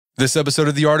This episode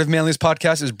of the Art of Manliness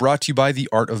podcast is brought to you by the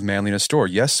Art of Manliness store.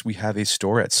 Yes, we have a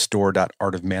store at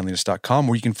store.artofmanliness.com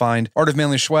where you can find Art of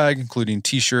Manliness swag, including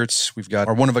t-shirts. We've got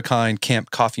our one-of-a-kind camp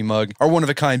coffee mug, our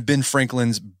one-of-a-kind Ben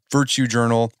Franklin's Virtue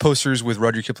Journal, posters with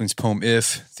Rudyard Kipling's poem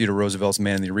If, Theodore Roosevelt's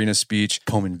Man in the Arena speech,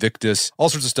 poem Invictus, all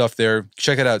sorts of stuff there.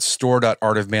 Check it out,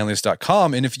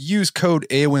 store.artofmanliness.com. And if you use code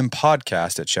AOM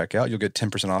podcast at checkout, you'll get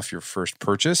 10% off your first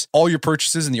purchase. All your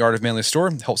purchases in the Art of Manliness store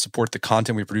help support the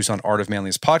content we produce on Art of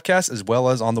Manliness podcast, as well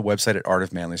as on the website at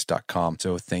artofmanliness.com.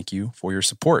 So thank you for your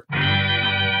support.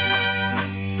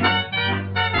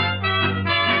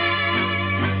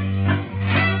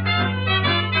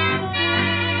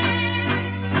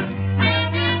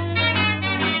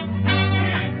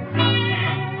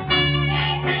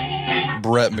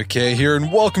 Brett McKay here,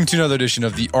 and welcome to another edition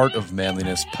of the Art of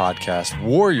Manliness podcast.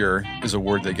 Warrior is a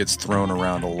word that gets thrown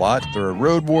around a lot. There are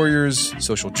road warriors,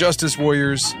 social justice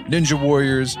warriors, ninja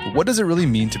warriors, but what does it really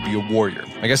mean to be a warrior?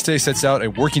 My guest today sets out a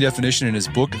working definition in his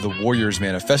book, The Warrior's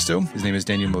Manifesto. His name is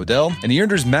Daniel Modell, and he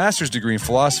earned his master's degree in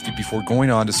philosophy before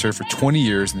going on to serve for 20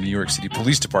 years in the New York City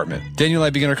Police Department. Daniel and I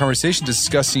began our conversation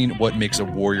discussing what makes a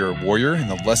warrior and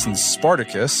the lessons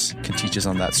Spartacus can teach us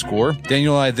on that score.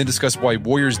 Daniel and I then discussed why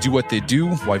warriors do what they do,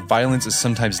 why violence is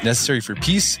sometimes necessary for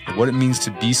peace, and what it means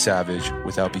to be savage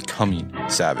without becoming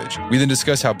savage. We then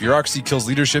discuss how bureaucracy kills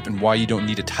leadership and why you don't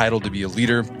need a title to be a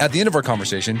leader. At the end of our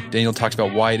conversation, Daniel talks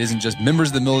about why it isn't just members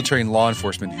of the military and law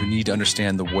enforcement who need to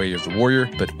understand the way of the warrior,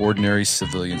 but ordinary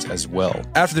civilians as well.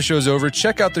 After the show's over,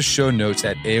 check out the show notes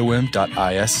at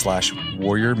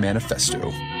aom.is/warrior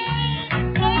manifesto.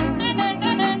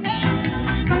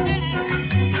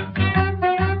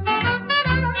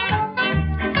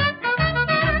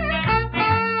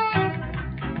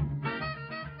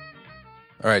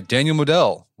 All right, Daniel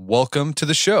Modell, welcome to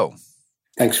the show.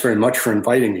 Thanks very much for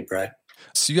inviting me, Brad.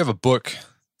 So you have a book,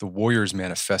 The Warrior's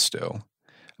Manifesto.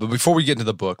 But before we get into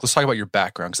the book, let's talk about your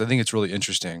background, because I think it's really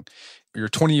interesting. You're a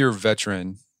 20-year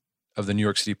veteran of the New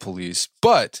York City Police,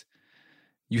 but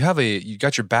you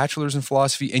got your bachelor's in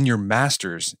philosophy and your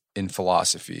master's in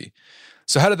philosophy.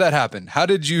 So how did that happen? How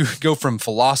did you go from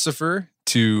philosopher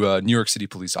to New York City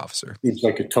police officer? Seems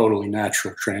like a totally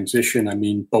natural transition. I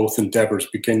mean, both endeavors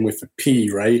begin with a P,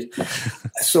 right?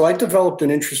 So I developed an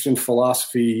interest in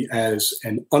philosophy as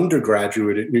an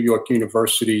undergraduate at New York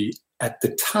University. At the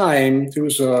time, there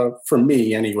was for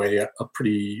me anyway, a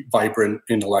pretty vibrant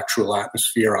intellectual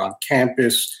atmosphere on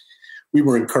campus. We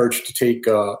were encouraged to take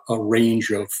a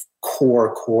range of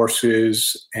core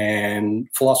courses, and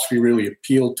philosophy really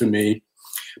appealed to me.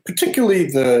 Particularly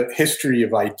the history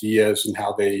of ideas and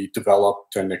how they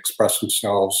developed and express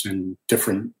themselves in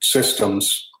different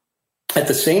systems. At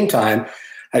the same time,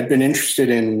 I'd been interested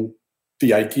in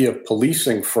the idea of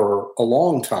policing for a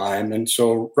long time. And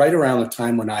so right around the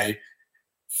time when I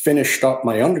finished up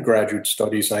my undergraduate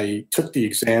studies, I took the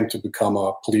exam to become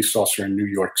a police officer in New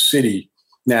York City.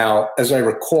 Now, as I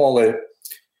recall it,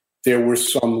 there were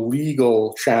some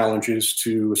legal challenges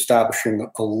to establishing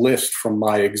a list from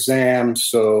my exam,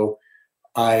 so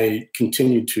I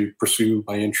continued to pursue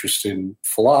my interest in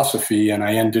philosophy, and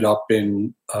I ended up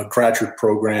in a graduate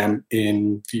program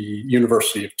in the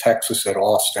University of Texas at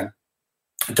Austin.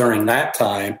 During that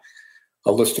time,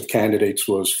 a list of candidates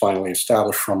was finally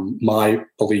established from my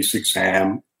police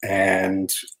exam,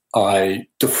 and I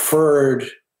deferred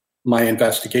my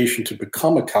investigation to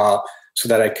become a cop so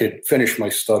that I could finish my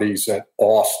studies at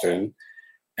Austin.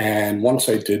 And once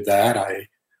I did that, I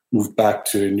moved back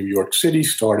to New York City,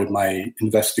 started my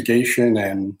investigation,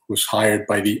 and was hired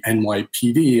by the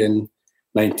NYPD in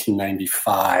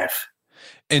 1995.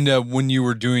 And when you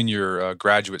were doing your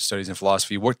graduate studies in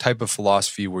philosophy, what type of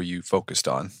philosophy were you focused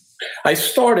on? I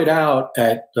started out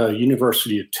at the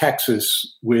University of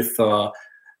Texas with a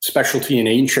specialty in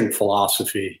ancient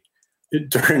philosophy.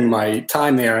 During my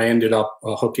time there, I ended up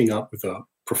hooking up with a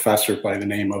professor by the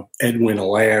name of Edwin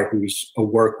Allaire, whose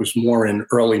work was more in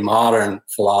early modern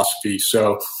philosophy.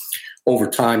 So over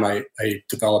time, I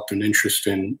developed an interest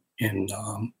in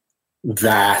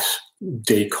that,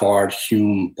 Descartes,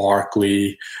 Hume,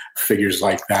 Berkeley, figures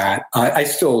like that. I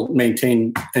still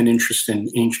maintain an interest in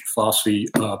ancient philosophy,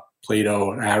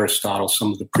 Plato and Aristotle.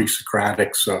 Some of the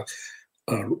pre-Socratics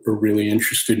really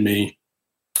interested me.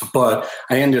 But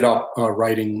I ended up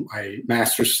writing my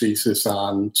master's thesis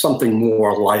on something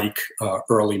more like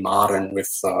early modern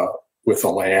with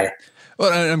Allaire.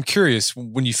 Well, I'm curious,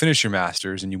 when you finished your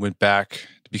master's and you went back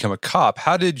to become a cop,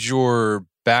 how did your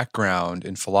background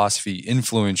in philosophy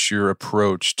influence your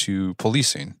approach to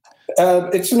policing?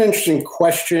 It's an interesting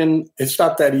question. It's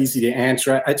not that easy to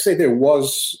answer. I'd say there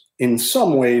was in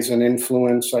some ways an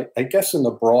influence. I guess in the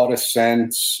broadest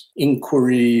sense,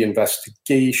 inquiry,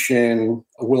 investigation,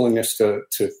 a willingness to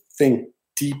think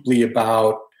deeply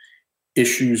about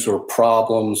issues or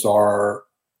problems are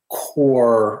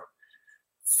core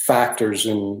factors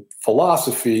in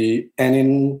philosophy. And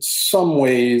in some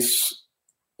ways,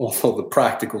 although the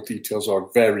practical details are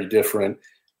very different,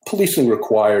 policing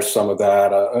requires some of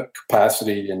that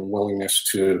capacity and willingness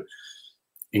to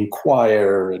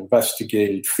inquire,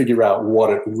 investigate, figure out what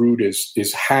at root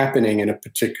is happening in a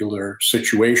particular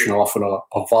situation, often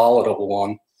a volatile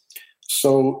one.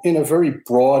 So in a very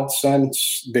broad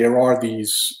sense, there are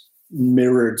these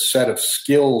mirrored set of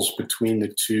skills between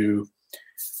the two.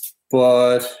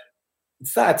 But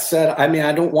that said, I mean,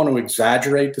 I don't want to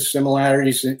exaggerate the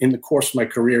similarities. In the course of my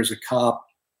career as a cop,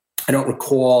 I don't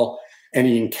recall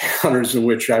any encounters in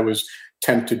which I was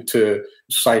tempted to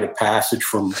cite a passage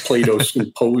from Plato's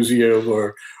Symposium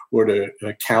or to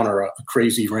counter a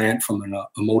crazy rant from an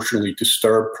emotionally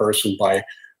disturbed person by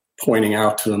pointing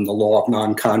out to them the law of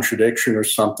non-contradiction or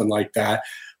something like that.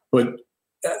 But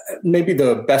maybe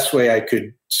the best way I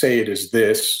could say it is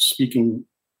this, speaking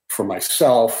for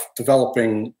myself,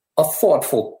 developing a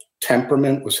thoughtful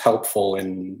temperament was helpful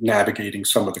in navigating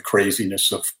some of the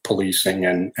craziness of policing,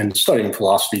 and studying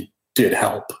philosophy did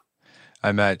help.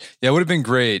 I met. Yeah, it would have been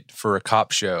great for a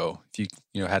cop show if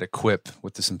you had a quip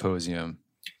with the symposium.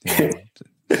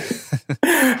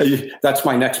 That's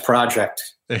my next project.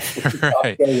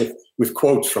 Right. With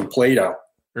quotes from Plato.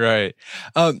 Right.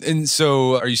 And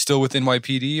so are you still with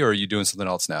NYPD or are you doing something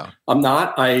else now? I'm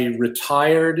not. I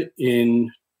retired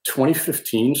in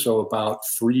 2015, so about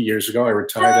 3 years ago. I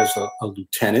retired as a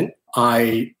lieutenant.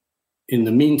 I, in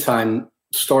the meantime,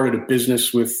 started a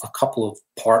business with a couple of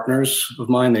partners of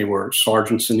mine. They were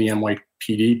sergeants in the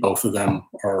NYPD. Both of them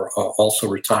are also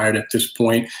retired at this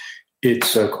point.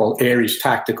 It's called Ares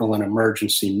Tactical and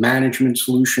Emergency Management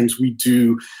Solutions. We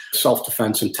do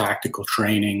self-defense and tactical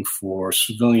training for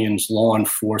civilians, law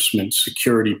enforcement,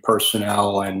 security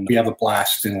personnel, and we have a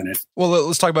blast doing it. Well,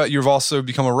 let's talk about, you've also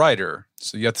become a writer.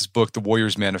 So you got this book, The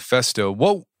Warrior's Manifesto.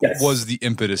 What was the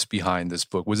impetus behind this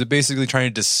book? Was it basically trying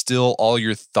to distill all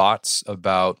your thoughts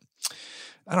about,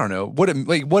 I don't know, what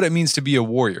it means to be a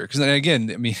warrior? Because again,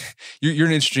 I mean, you're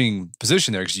in an interesting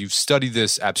position there because you've studied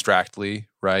this abstractly,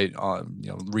 right?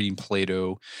 Reading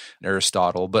Plato and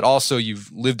Aristotle, but also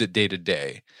you've lived it day to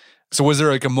day. So was there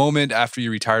like a moment after you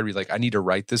retired where you're like, I need to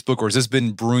write this book? Or has this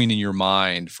been brewing in your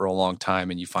mind for a long time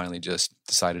and you finally just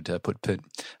decided to put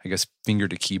finger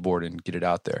to keyboard and get it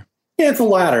out there? Yeah, the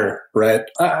latter, Brett.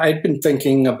 I'd been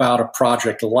thinking about a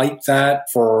project like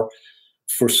that for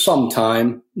some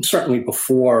time, certainly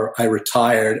before I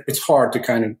retired. It's hard to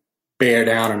kind of bear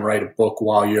down and write a book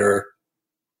while you're,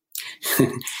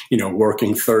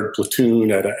 working third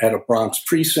platoon at a Bronx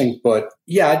precinct. But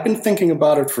yeah, I'd been thinking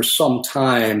about it for some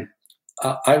time.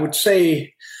 I would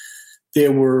say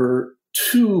there were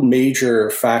two major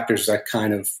factors that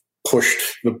kind of pushed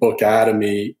the book out of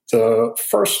me. The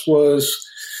first was,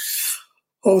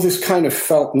 this kind of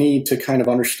felt need to kind of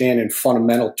understand in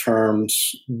fundamental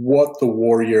terms what the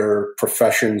warrior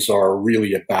professions are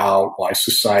really about, why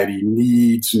society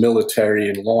needs military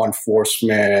and law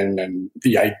enforcement, and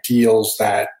the ideals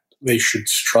that they should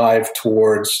strive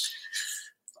towards.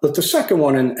 But the second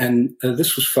one, and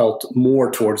this was felt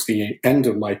more towards the end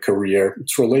of my career,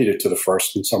 it's related to the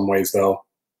first in some ways though,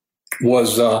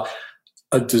 was a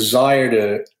desire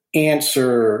to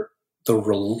answer the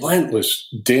relentless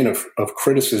din of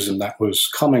criticism that was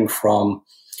coming from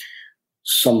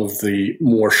some of the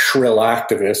more shrill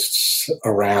activists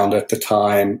around at the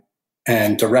time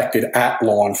and directed at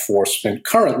law enforcement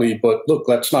currently. But look,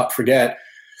 let's not forget,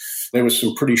 there was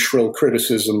some pretty shrill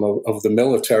criticism of the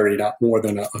military not more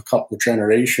than a couple of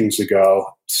generations ago.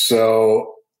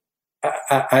 So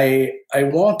I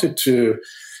wanted to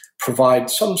provide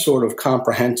some sort of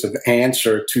comprehensive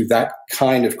answer to that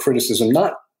kind of criticism,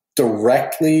 not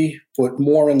directly, but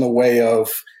more in the way of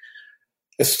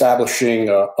establishing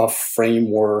a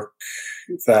framework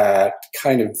that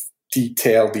kind of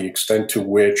detailed the extent to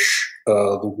which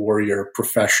the warrior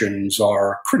professions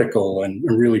are critical and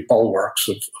really bulwarks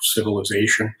of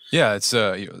civilization. Yeah, it's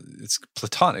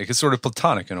Platonic. It's sort of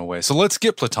Platonic in a way. So let's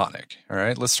get Platonic. All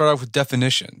right, let's start off with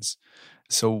definitions.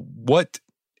 So, what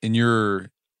in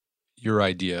your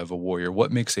idea of a warrior?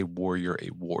 What makes a warrior a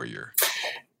warrior?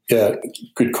 Yeah,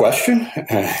 good question,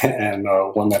 and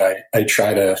one that I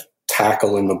try to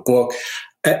tackle in the book.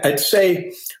 I'd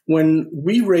say when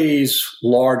we raise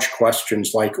large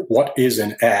questions like what is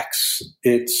an X,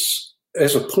 it's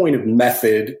as a point of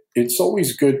method, it's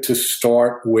always good to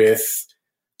start with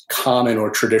common or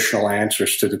traditional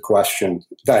answers to the question.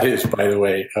 That is, by the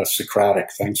way, Socratic.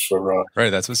 Thanks for right.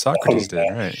 That's what Socrates did,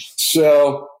 right?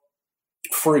 So,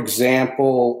 for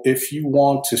example, if you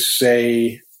want to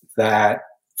say that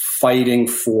fighting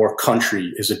for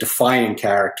country is a defining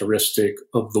characteristic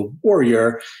of the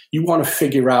warrior, you want to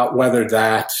figure out whether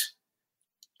that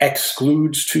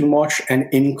excludes too much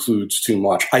and includes too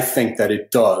much. I think that it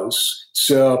does.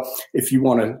 So if you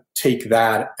want to take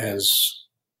that as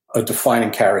a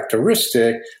defining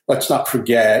characteristic, let's not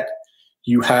forget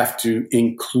you have to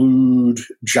include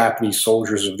Japanese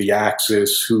soldiers of the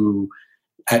Axis who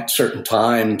at certain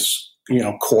times,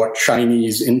 caught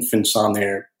Chinese infants on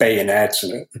their bayonets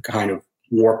in a kind of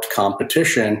warped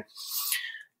competition.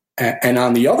 And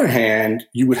on the other hand,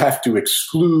 you would have to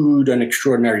exclude an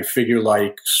extraordinary figure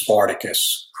like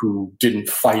Spartacus, who didn't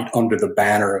fight under the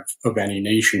banner of any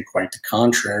nation, quite the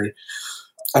contrary.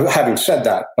 Having said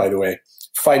that, by the way,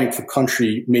 fighting for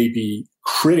country may be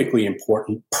critically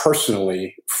important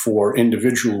personally for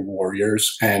individual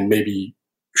warriors and maybe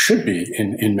should be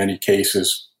in many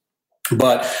cases.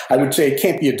 But I would say it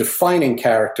can't be a defining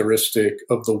characteristic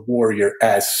of the warrior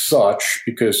as such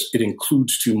because it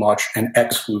includes too much and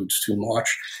excludes too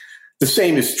much. The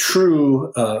same is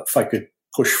true, if I could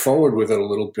push forward with it a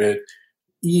little bit,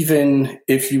 even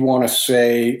if you want to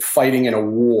say fighting in a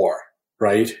war,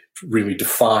 right, really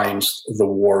defines the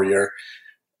warrior.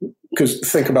 Because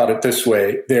think about it this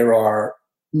way, there are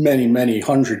many, many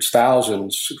hundreds,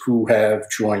 thousands who have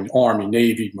joined Army,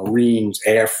 Navy, Marines,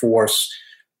 Air Force,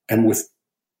 and with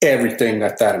everything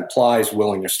that implies,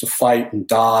 willingness to fight and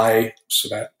die so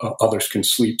that others can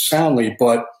sleep soundly.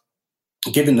 But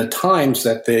given the times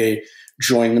that they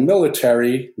joined the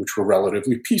military, which were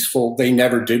relatively peaceful, they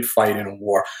never did fight in a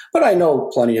war. But I know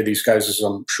plenty of these guys, as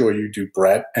I'm sure you do,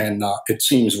 Brett, and it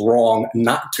seems wrong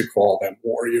not to call them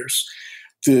warriors.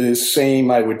 The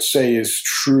same, I would say, is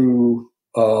true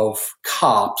of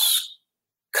cops.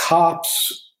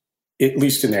 Cops, at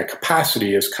least in their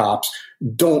capacity as cops,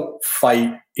 don't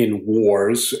fight in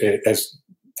wars, as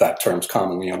that term's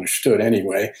commonly understood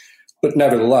anyway. But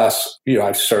nevertheless,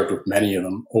 I've served with many of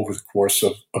them over the course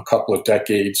of a couple of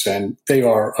decades, and they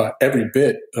are every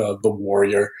bit the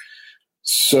warrior.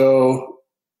 So,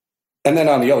 and then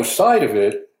on the other side of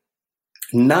it,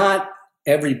 not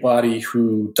everybody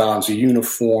who dons a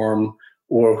uniform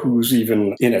or who's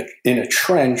even in a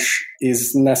trench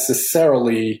is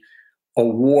necessarily a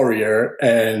warrior,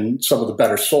 and some of the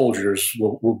better soldiers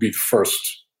will be the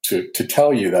first to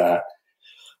tell you that.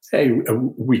 Hey,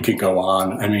 we could go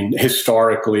on. I mean,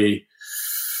 historically,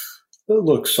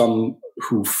 look, some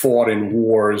who fought in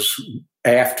wars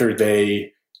after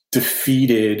they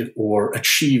defeated or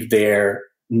achieved their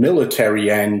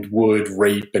military end would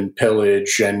rape and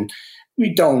pillage, and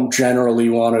we don't generally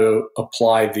want to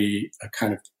apply the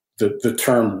kind of the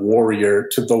term warrior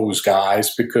to those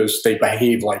guys because they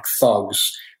behave like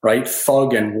thugs, right?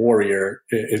 Thug and warrior,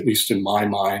 at least in my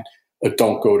mind,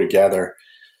 don't go together.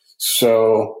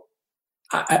 So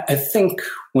I think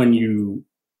when you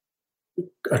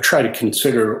try to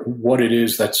consider what it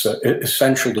is that's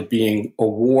essential to being a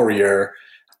warrior,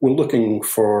 we're looking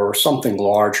for something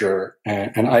larger.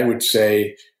 And I would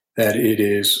say that it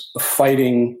is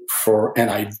fighting for an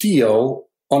ideal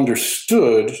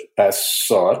understood as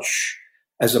such,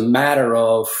 as a matter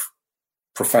of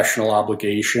professional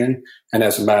obligation and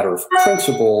as a matter of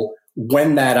principle,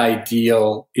 when that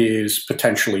ideal is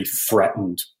potentially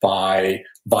threatened by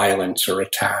violence or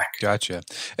attack. Gotcha.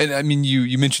 And I mean,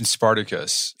 you mentioned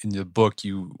Spartacus in the book.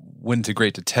 You went to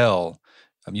great detail,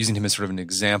 using him as sort of an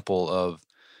example of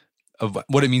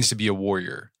what it means to be a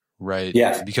warrior, right?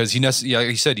 Yes. Because like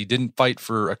you said, he didn't fight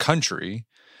for a country.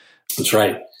 That's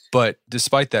right. But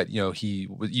despite that,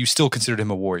 you still considered him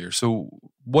a warrior. So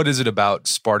what is it about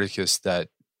Spartacus that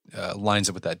lines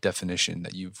up with that definition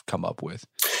that you've come up with?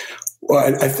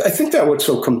 Well, I think that what's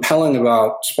so compelling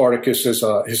about Spartacus as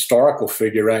a historical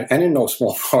figure, and in no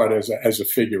small part as a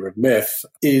figure of myth,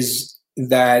 is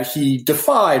that he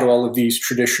defied all of these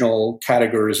traditional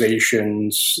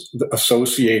categorizations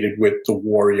associated with the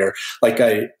warrior. Like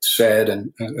I said,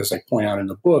 and as I point out in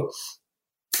the book,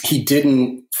 he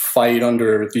didn't fight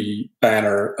under the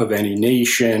banner of any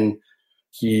nation.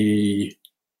 He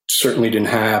certainly didn't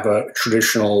have a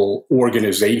traditional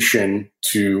organization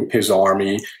to his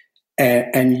army.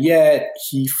 And yet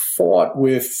he fought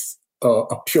with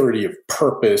a purity of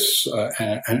purpose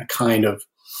and a kind of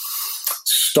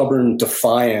stubborn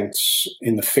defiance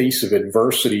in the face of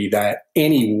adversity that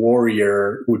any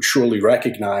warrior would surely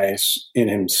recognize in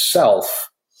himself.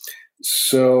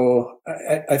 So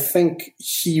I think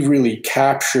he really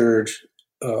captured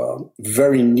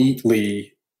very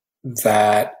neatly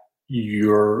that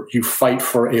you fight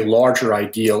for a larger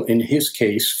ideal. In his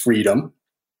case, freedom.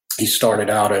 He started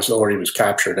out or he was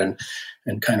captured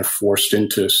and kind of forced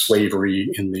into slavery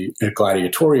in the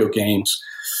gladiatorial games.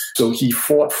 So he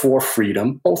fought for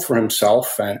freedom, both for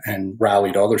himself and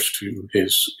rallied others to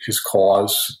his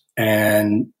cause.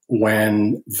 And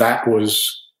when that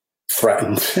was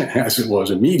threatened, as it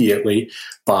was immediately,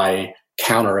 by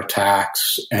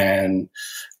counterattacks and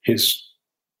his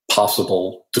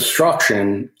possible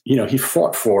destruction, he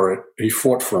fought for it. He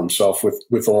fought for himself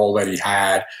with all that he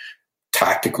had,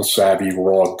 tactical savvy,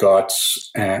 raw guts,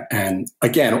 and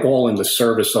again, all in the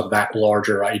service of that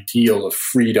larger ideal of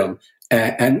freedom.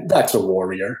 And that's a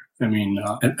warrior. I mean,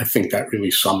 I think that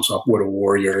really sums up what a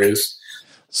warrior is.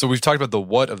 So we've talked about the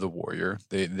what of the warrior.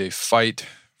 They fight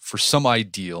for some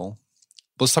ideal.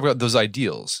 Let's talk about those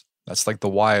ideals. That's like the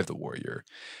why of the warrior.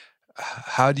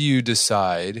 How do you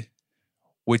decide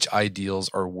which ideals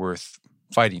are worth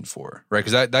fighting for, right?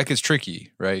 Because that gets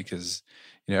tricky, right? Because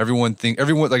everyone,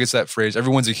 like it's that phrase,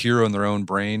 everyone's a hero in their own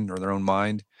brain or their own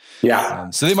mind. Yeah.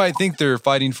 So they might think they're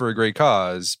fighting for a great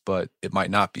cause, but it might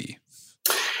not be.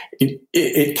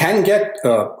 It can get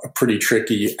pretty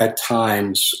tricky at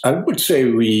times. I would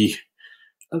say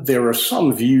there are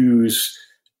some views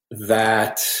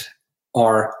that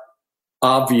are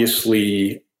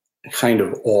obviously kind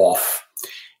of off.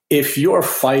 If you're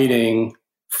fighting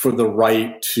for the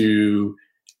right to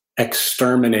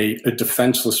exterminate a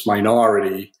defenseless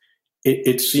minority,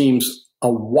 it seems a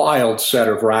wild set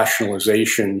of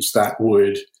rationalizations that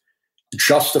would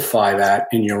justify that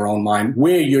in your own mind,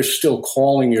 where you're still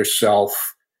calling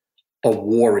yourself a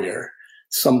warrior,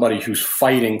 somebody who's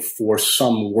fighting for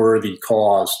some worthy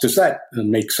cause. Does that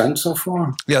make sense so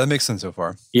far? Yeah, that makes sense so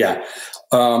far. Yeah.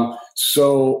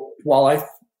 So while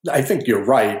I think you're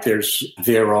right,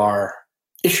 there are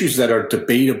issues that are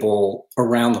debatable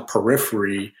around the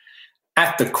periphery.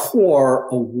 At the core,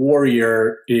 a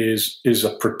warrior is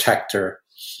a protector.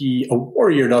 A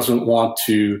warrior doesn't want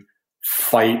to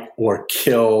fight or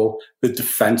kill the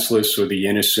defenseless or the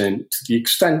innocent. To the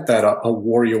extent that a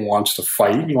warrior wants to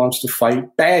fight, he wants to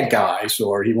fight bad guys,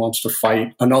 or he wants to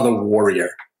fight another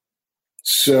warrior.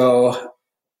 So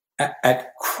at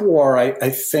core, I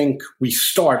think we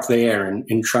start there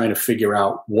in trying to figure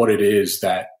out what it is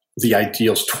that the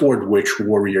ideals toward which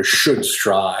warriors should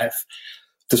strive.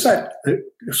 Does that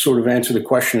sort of answer the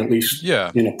question, at least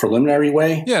in a preliminary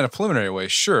way? Yeah, in a preliminary way,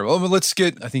 sure. Well, let's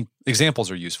I think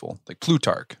examples are useful, like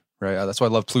Plutarch, right? That's why I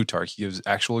love Plutarch. He gives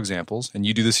actual examples, and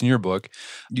you do this in your book.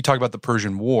 You talk about the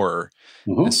Persian War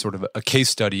as sort of a case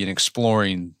study in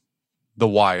exploring the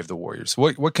why of the warriors.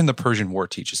 What can the Persian War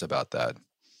teach us about that?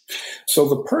 So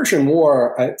the Persian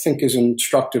War, I think, is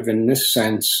instructive in this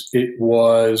sense. It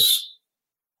was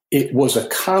a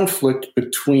conflict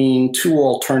between two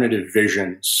alternative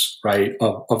visions, right,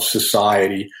 of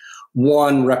society.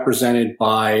 One, represented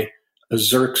by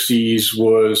Xerxes,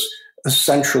 was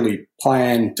essentially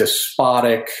planned,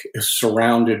 despotic,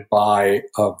 surrounded by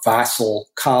vassal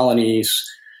colonies,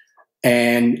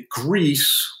 and Greece,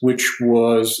 which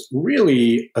was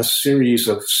really a series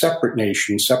of separate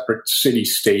nations, separate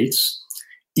city-states,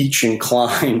 each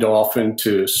inclined often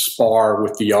to spar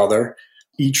with the other,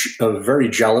 each very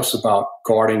jealous about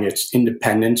guarding its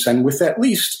independence and with at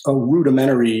least a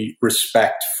rudimentary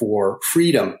respect for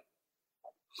freedom.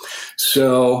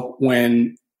 So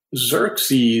when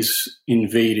Xerxes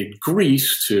invaded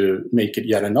Greece to make it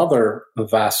yet another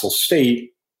vassal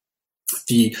state,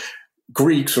 the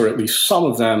Greeks, or at least some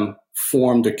of them,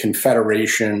 formed a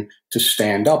confederation to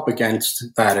stand up against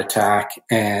that attack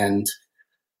and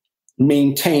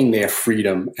maintain their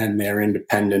freedom and their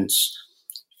independence.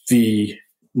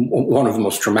 One of the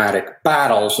most dramatic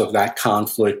battles of that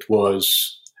conflict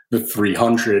was the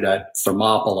 300 at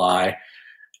Thermopylae.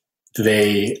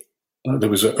 There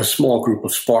was a small group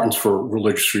of Spartans for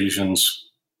religious reasons.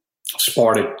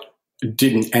 Sparta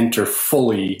didn't enter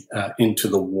fully into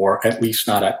the war, at least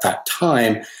not at that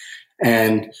time.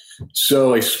 And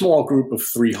so a small group of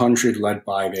 300 led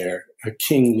by their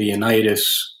king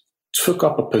Leonidas took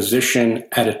up a position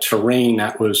at a terrain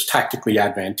that was tactically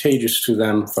advantageous to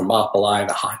them, Thermopylae,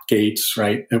 the hot gates,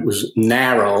 right? It was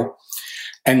narrow,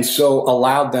 and so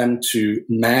allowed them to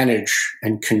manage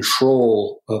and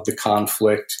control the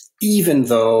conflict, even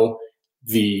though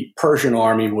the Persian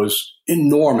army was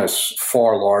enormous,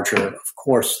 far larger, of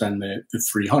course, than the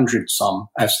 300. Some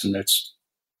estimates,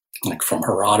 like from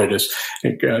Herodotus,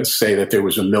 say that there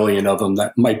was 1 million of them.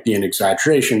 That might be an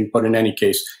exaggeration, but in any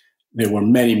case, there were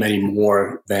many, many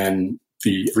more than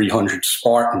the 300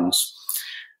 Spartans.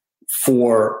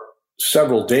 For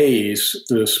several days,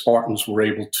 the Spartans were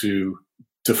able to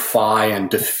defy and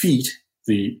defeat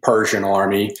the Persian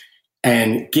army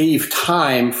and gave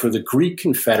time for the Greek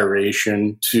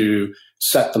Confederation to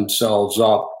set themselves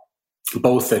up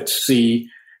both at sea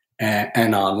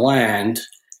and on land.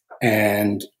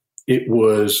 And it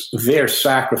was their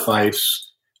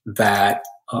sacrifice that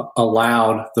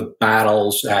allowed the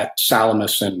battles at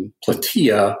Salamis and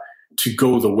Plataea to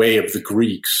go the way of the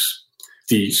Greeks.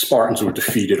 The Spartans were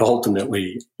defeated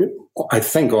ultimately, I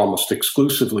think almost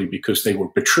exclusively because they were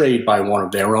betrayed by one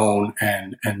of their own,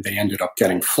 and they ended up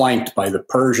getting flanked by the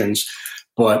Persians.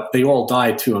 But they all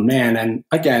died to a man. And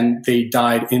again, they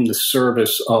died in the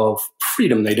service of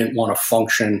freedom. They didn't want to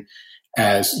function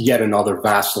as yet another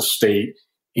vassal state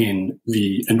in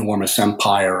the enormous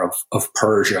empire of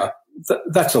Persia.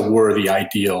 That's a worthy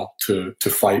ideal to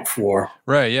fight for.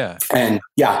 Right, yeah. And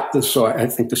so I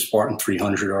think the Spartan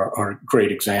 300 are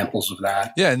great examples of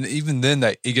that. Yeah, and even then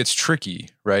that it gets tricky,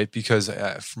 right? Because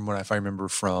from what if I remember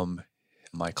from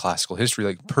my classical history,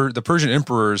 like the Persian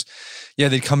emperors,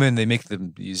 they'd come in, they make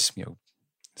them these,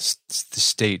 the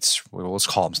states, well, let's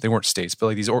call them, so they weren't states, but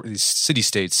like these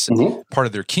city-states, part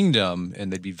of their kingdom,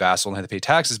 and they'd be vassal and had to pay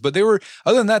taxes. But they were,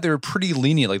 other than that, they were pretty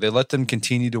lenient. Like they let them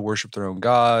continue to worship their own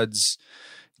gods,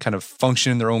 kind of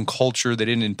function in their own culture. They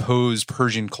didn't impose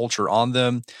Persian culture on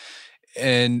them.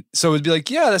 And so it'd be like,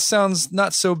 yeah, that sounds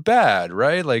not so bad,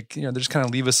 right? Like, they just kind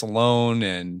of leave us alone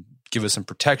and give us some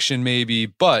protection maybe,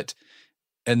 but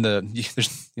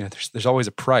there's always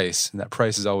a price, and that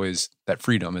price is always that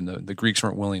freedom, and the Greeks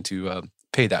weren't willing to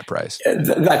pay that price.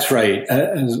 That's right.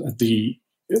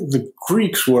 The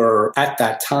Greeks were, at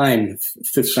that time,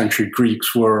 5th century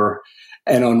Greeks were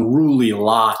an unruly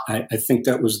lot. I think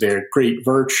that was their great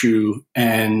virtue,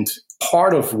 and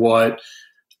part of what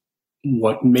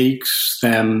makes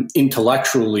them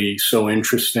intellectually so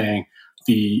interesting,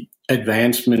 the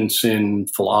advancements in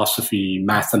philosophy,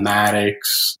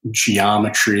 mathematics,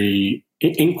 geometry,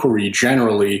 inquiry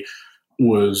generally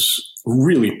was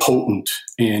really potent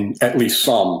in at least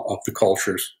some of the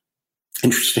cultures.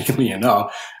 Interestingly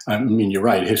enough, I mean, you're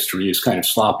right, history is kind of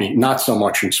sloppy, not so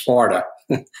much in Sparta.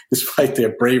 Despite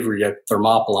their bravery at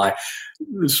Thermopylae,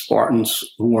 the Spartans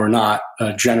were not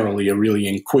generally a really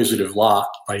inquisitive lot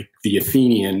like the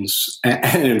Athenians.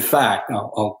 And in fact,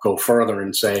 I'll go further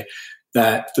and say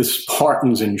that the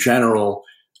Spartans in general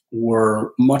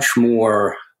were much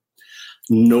more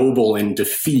noble in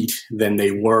defeat than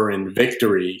they were in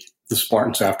victory. The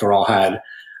Spartans, after all, had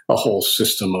a whole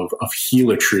system of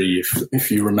helotry,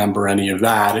 if you remember any of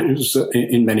that. It was,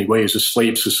 in many ways, a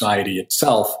slave society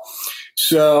itself.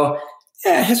 So,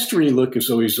 history, is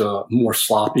always more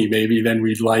sloppy maybe than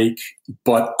we'd like.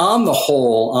 But on the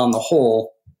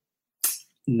whole,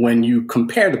 when you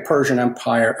compare the Persian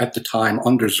Empire at the time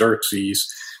under Xerxes,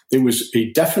 there was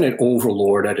a definite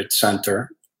overlord at its center.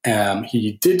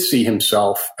 He did see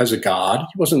himself as a god.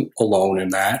 He wasn't alone in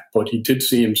that, but he did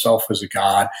see himself as a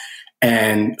god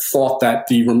and thought that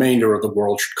the remainder of the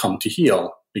world should come to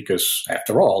heel because,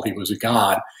 after all, he was a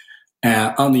god.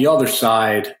 On the other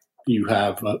side, you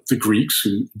have the Greeks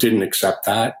who didn't accept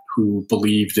that, who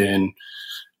believed in,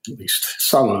 at least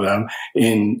some of them,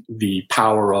 in the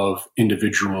power of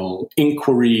individual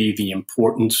inquiry, the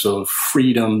importance of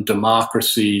freedom,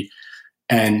 democracy.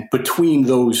 And between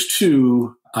those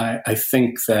two, I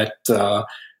think that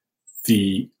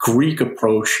the Greek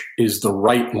approach is the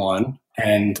right one.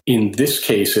 And in this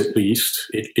case, at least,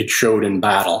 it showed in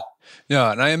battle.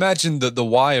 Yeah, and I imagine the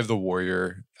why of the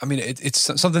warrior, I mean, it's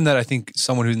something that I think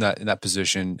someone who's in that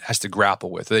position has to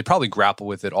grapple with. They probably grapple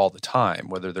with it all the time,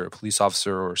 whether they're a police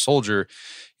officer or a soldier.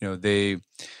 They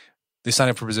sign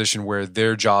up for a position where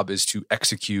their job is to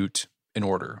execute an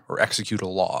order or execute a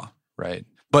law, right?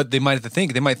 But they might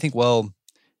think, well,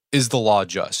 is the law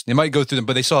just? They might go through them,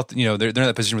 but they still have to, they're in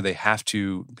that position where they have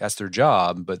to, that's their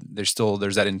job, but there's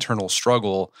that internal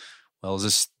struggle. Well, is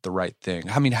this the right thing?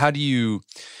 I mean, how do you,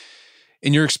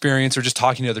 in your experience or just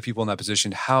talking to other people in that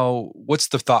position, what's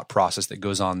the thought process that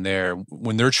goes on there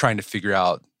when they're trying to figure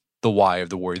out the why of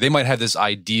the warrior? They might have this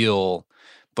ideal,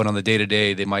 but on the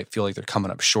day-to-day, they might feel like they're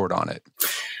coming up short on it.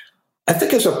 I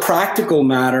think as a practical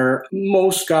matter,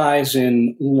 most guys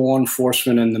in law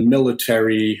enforcement and the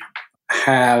military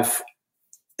have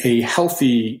a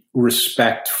healthy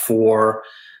respect for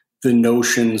the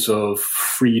notions of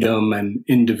freedom and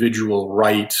individual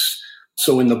rights.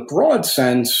 So in the broad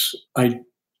sense, I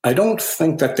don't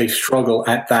think that they struggle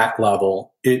at that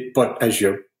level. But as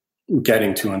you're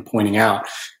getting to and pointing out,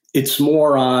 it's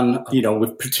more on,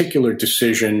 with particular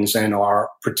decisions and our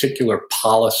particular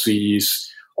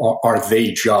policies, are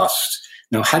they just?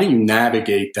 Now, how do you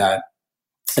navigate that?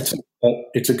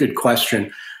 It's a good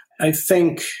question. I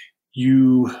think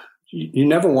you you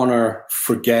never want to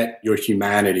forget your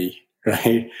humanity,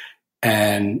 right?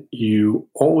 And you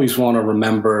always want to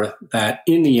remember that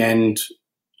in the end,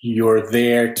 you're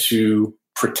there to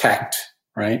protect,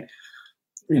 right?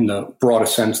 In the broader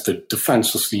sense, the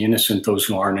defenseless, the innocent, those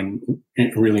who aren't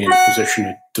really in a position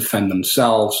to defend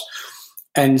themselves.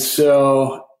 And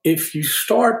so if you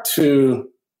start to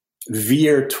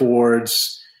veer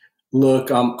towards,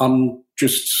 look, I'm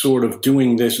just sort of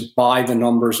doing this by the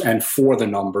numbers and for the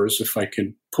numbers, if I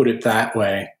can put it that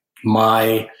way,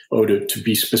 to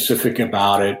be specific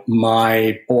about it,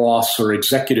 my boss or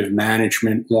executive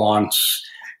management wants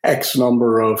X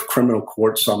number of criminal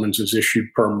court summonses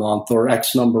issued per month or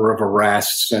X number of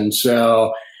arrests. And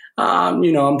so,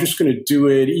 I'm just going to do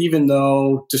it, even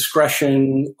though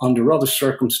discretion under other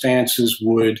circumstances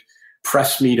would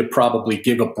press me to probably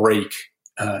give a break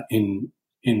in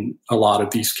a lot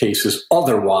of these cases.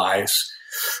 Otherwise,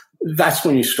 that's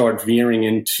when you start veering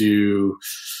into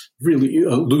really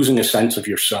losing a sense of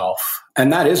yourself.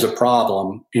 And that is a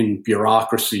problem in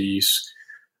bureaucracies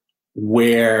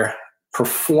where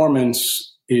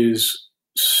performance is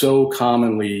so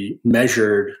commonly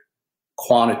measured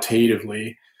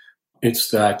quantitatively. It's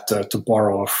that, to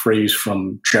borrow a phrase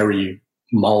from Jerry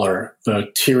Muller, the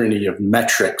tyranny of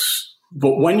metrics.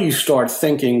 But when you start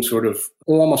thinking sort of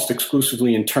almost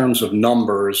exclusively in terms of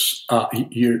numbers,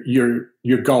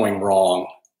 you're going wrong.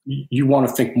 You want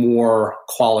to think more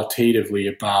qualitatively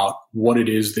about what it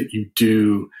is that you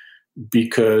do,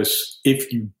 because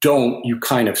if you don't, you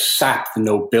kind of sap the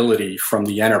nobility from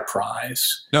the enterprise.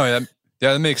 No,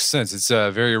 that makes sense. It's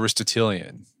very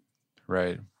Aristotelian,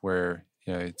 right? Where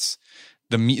it's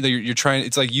you're trying.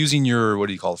 It's like using your, what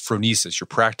do you call it, phronesis, your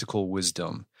practical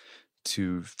wisdom,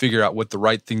 to figure out what the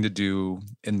right thing to do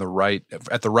at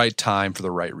the right time for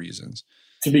the right reasons.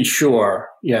 To be sure,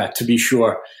 to be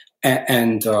sure.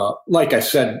 And like I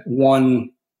said, one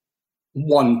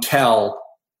tell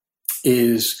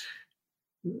is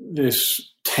this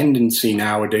tendency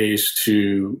nowadays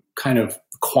to kind of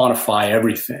quantify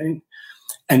everything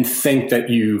and think that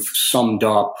you've summed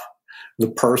up the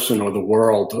person or the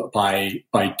world by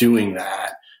doing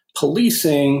that.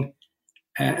 Policing,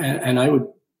 and I would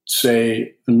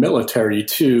say the military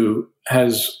too,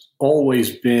 has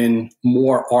always been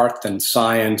more art than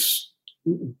science.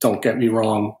 Don't get me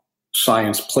wrong,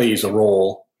 science plays a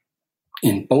role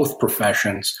in both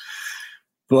professions,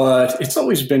 but it's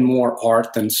always been more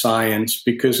art than science,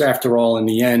 because after all, in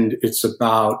the end, it's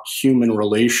about human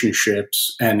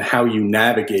relationships and how you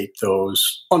navigate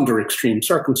those under extreme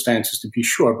circumstances, to be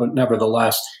sure, but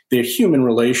nevertheless, they're human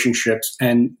relationships,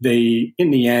 and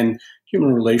in the end,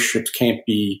 human relationships can't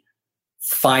be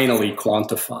finally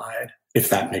quantified, if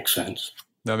that makes sense.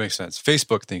 That makes sense.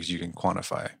 Facebook thinks you can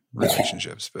quantify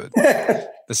relationships, but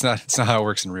it's not how it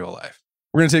works in real life.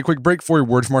 We're going to take a quick break for a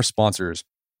word from our sponsors.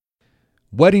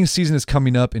 Wedding season is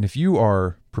coming up, and if you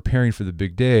are preparing for the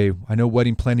big day, I know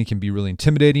wedding planning can be really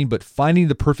intimidating, but finding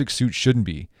the perfect suit shouldn't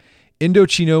be.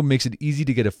 Indochino makes it easy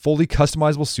to get a fully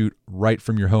customizable suit right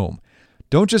from your home.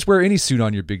 Don't just wear any suit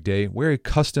on your big day, wear a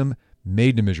custom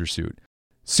made-to-measure suit.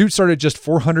 Suits start at just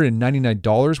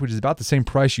 $499, which is about the same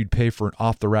price you'd pay for an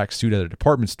off-the-rack suit at a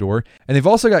department store. And they've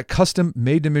also got custom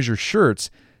made-to-measure shirts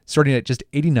starting at just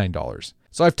 $89.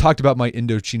 So I've talked about my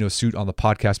Indochino suit on the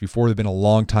podcast before. They've been a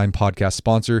long-time podcast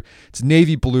sponsor. It's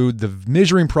navy blue. The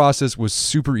measuring process was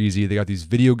super easy. They got these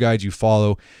video guides you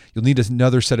follow. You'll need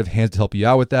another set of hands to help you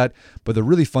out with that. But the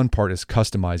really fun part is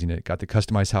customizing it. Got to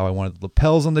customize how I wanted the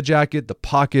lapels on the jacket, the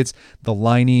pockets, the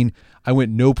lining. I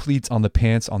went no pleats on the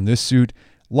pants on this suit.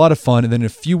 A lot of fun. And then in a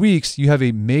few weeks, you have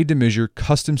a made-to-measure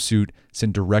custom suit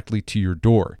sent directly to your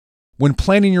door. When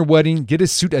planning your wedding, get a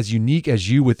suit as unique as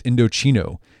you with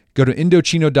Indochino. Go to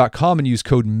Indochino.com and use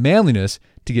code manliness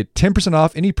to get 10%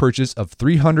 off any purchase of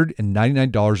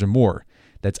 $399 or more.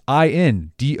 That's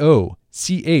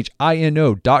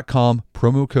INDOCHINO.com,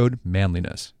 promo code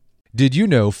manliness. Did you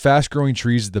know Fast Growing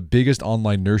Trees is the biggest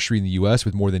online nursery in the U.S.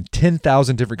 with more than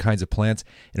 10,000 different kinds of plants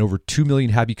and over 2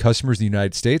 million happy customers in the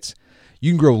United States?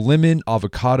 You can grow lemon,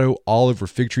 avocado, olive, or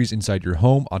fig trees inside your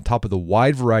home on top of the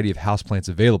wide variety of houseplants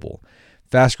available.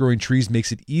 Fast Growing Trees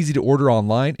makes it easy to order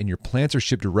online, and your plants are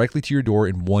shipped directly to your door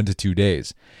in 1 to 2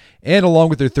 days. And along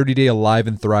with their 30-day Alive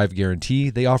and Thrive guarantee,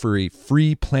 they offer a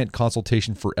free plant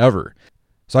consultation forever.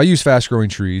 So I use Fast Growing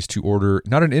Trees to order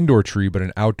not an indoor tree, but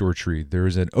an outdoor tree.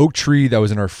 There's an oak tree that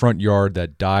was in our front yard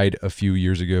that died a few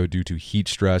years ago due to heat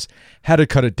stress. Had to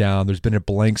cut it down. There's been a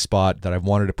blank spot that I've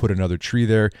wanted to put another tree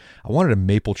there. I wanted a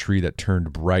maple tree that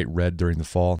turned bright red during the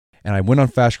fall. And I went on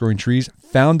Fast Growing Trees,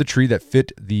 found the tree that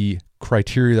fit the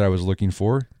criteria that I was looking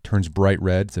for. Turns bright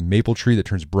red. It's a maple tree that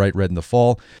turns bright red in the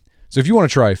fall. So if you want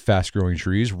to try Fast Growing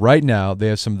Trees, right now they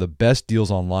have some of the best deals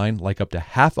online, like up to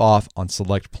half off on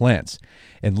select plants.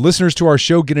 And listeners to our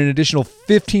show get an additional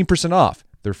 15% off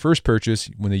their first purchase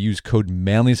when they use code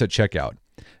manliness at checkout.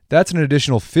 That's an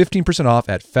additional 15% off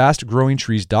at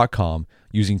fastgrowingtrees.com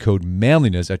using code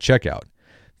manliness at checkout.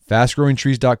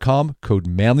 Fastgrowingtrees.com, code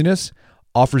manliness.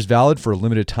 Offers valid for a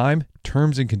limited time.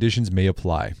 Terms and conditions may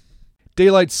apply.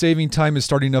 Daylight saving time is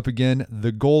starting up again.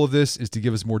 The goal of this is to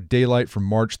give us more daylight from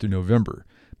March through November.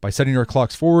 By setting our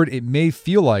clocks forward, it may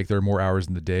feel like there are more hours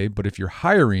in the day, but if you're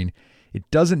hiring, it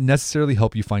doesn't necessarily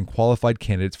help you find qualified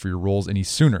candidates for your roles any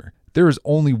sooner. There is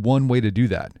only one way to do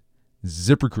that: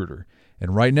 ZipRecruiter.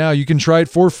 And right now you can try it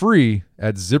for free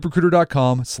at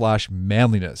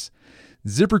ZipRecruiter.com/manliness.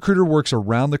 ZipRecruiter works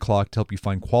around the clock to help you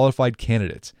find qualified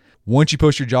candidates. Once you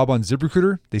post your job on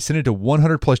ZipRecruiter, they send it to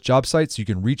 100 plus job sites so you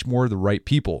can reach more of the right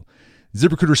people.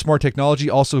 ZipRecruiter's smart technology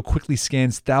also quickly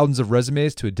scans thousands of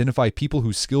resumes to identify people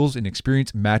whose skills and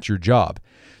experience match your job.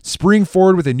 Spring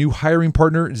forward with a new hiring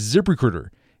partner, ZipRecruiter,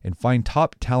 and find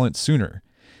top talent sooner.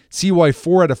 See why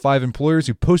 4 out of 5 employers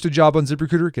who post a job on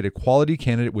ZipRecruiter get a quality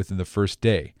candidate within the first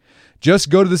day. Just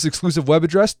go to this exclusive web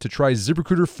address to try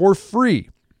ZipRecruiter for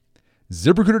free.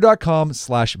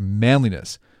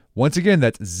 ZipRecruiter.com/manliness. Once again,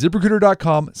 that's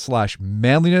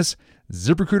ZipRecruiter.com/manliness.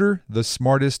 ZipRecruiter, the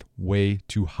smartest way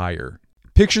to hire.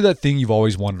 Picture that thing you've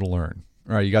always wanted to learn.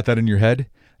 All right, you got that in your head?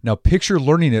 Now picture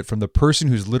learning it from the person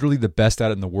who's literally the best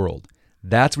at it in the world.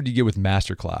 That's what you get with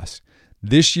Masterclass.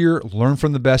 This year, learn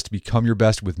from the best to become your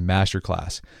best with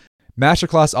Masterclass.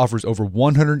 Masterclass offers over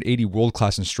 180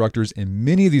 world-class instructors, and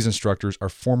many of these instructors are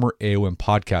former AOM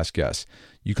podcast guests.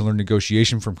 You can learn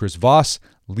negotiation from Chris Voss,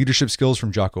 leadership skills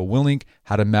from Jocko Willink,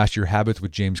 how to master your habits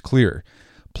with James Clear.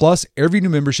 Plus, every new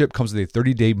membership comes with a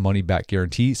 30-day money-back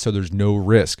guarantee, so there's no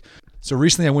risk. So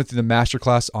recently I went through the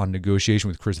masterclass on negotiation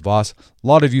with Chris Voss. A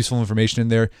lot of useful information in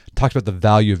there. Talked about the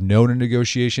value of no in a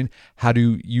negotiation, how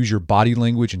to use your body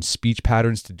language and speech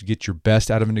patterns to get your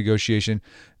best out of a negotiation.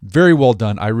 Very well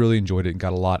done. I really enjoyed it and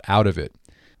got a lot out of it.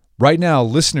 Right now,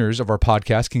 listeners of our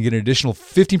podcast can get an additional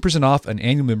 15% off an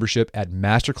annual membership at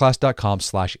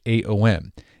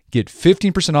masterclass.com/AOM. Get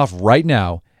 15% off right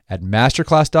now at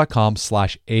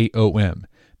masterclass.com/AOM.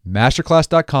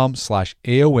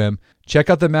 Masterclass.com/AOM.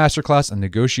 Check out the masterclass on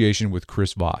negotiation with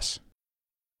Chris Voss.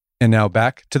 And now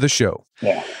back to the show.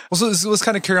 Yeah. Well, so let's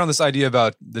kind of carry on this idea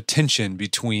about the tension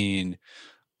between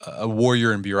a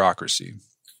warrior and bureaucracy.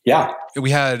 Yeah.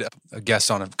 We had a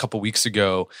guest on a couple weeks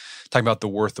ago talking about the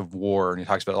worth of war, and he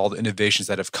talks about all the innovations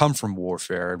that have come from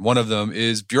warfare, and one of them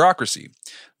is bureaucracy.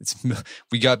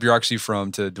 We got bureaucracy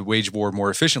to wage war more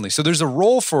efficiently. So there's a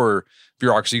role for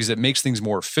bureaucracy because it makes things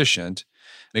more efficient,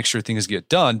 makes sure things get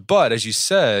done. But as you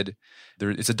said,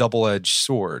 it's a double-edged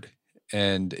sword,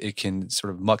 and it can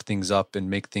sort of muck things up and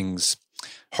make things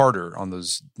harder on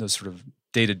those sort of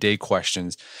day-to-day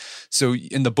questions. So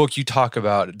in the book, you talk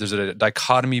about there's a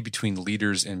dichotomy between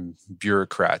leaders and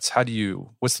bureaucrats.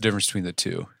 What's the difference between the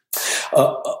two?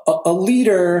 A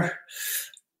leader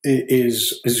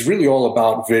is really all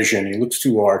about vision. He looks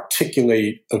to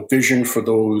articulate a vision for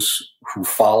those who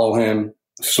follow him,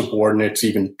 subordinates,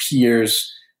 even peers,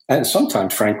 and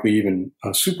sometimes, frankly, even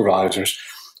supervisors.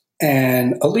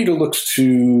 And a leader looks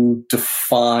to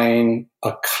define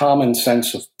a common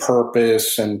sense of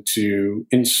purpose and to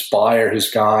inspire his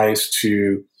guys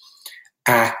to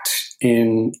act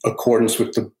in accordance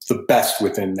with the best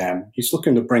within them. He's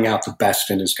looking to bring out the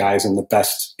best in his guys and the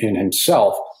best in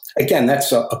himself. Again,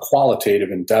 that's a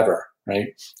qualitative endeavor,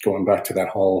 right? Going back to that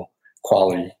whole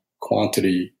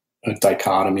quality-quantity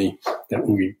dichotomy that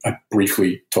I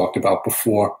briefly talked about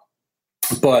before.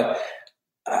 But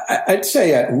I'd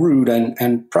say at root,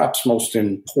 and perhaps most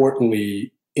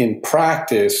importantly in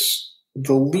practice,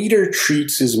 the leader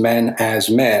treats his men as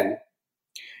men.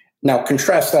 Now,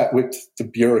 contrast that with the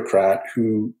bureaucrat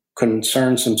who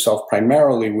concerns himself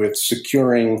primarily with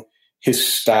securing his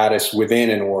status within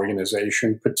an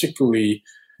organization, particularly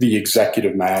the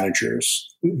executive managers.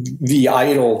 The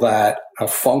idol that a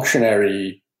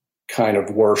functionary kind of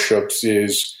worships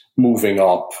is moving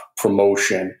up,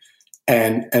 promotion.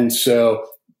 And so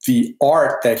the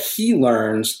art that he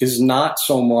learns is not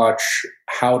so much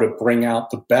how to bring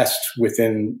out the best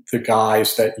within the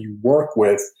guys that you work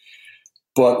with,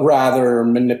 but rather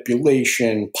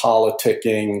manipulation,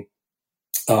 politicking,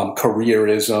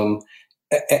 careerism.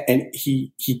 And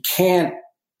he can't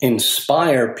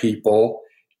inspire people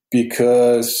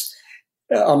because,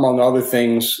 among other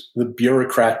things, the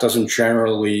bureaucrat doesn't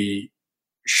generally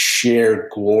share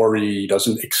glory,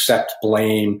 doesn't accept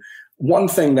blame. One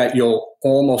thing that you'll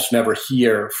almost never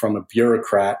hear from a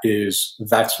bureaucrat is,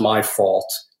 that's my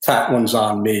fault. that one's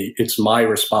on me. It's my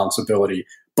responsibility.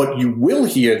 But you will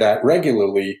hear that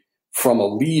regularly from a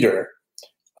leader.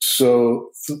 So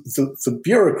the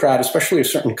bureaucrat, especially a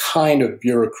certain kind of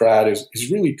bureaucrat,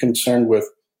 is really concerned with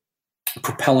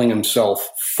propelling himself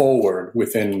forward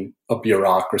within a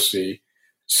bureaucracy.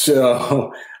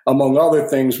 So, among other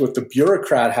things, what the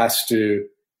bureaucrat has to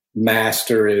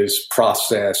master is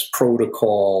process,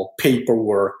 protocol,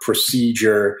 paperwork,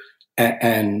 procedure,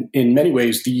 and in many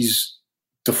ways, these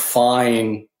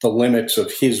define the limits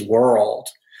of his world.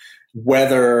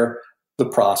 Whether the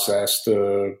process,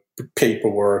 the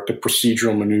paperwork, the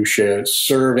procedural minutiae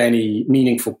serve any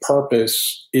meaningful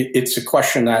purpose, it's a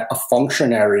question that a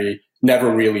functionary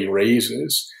never really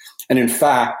raises. And in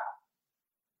fact,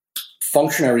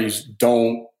 functionaries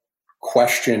don't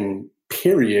question,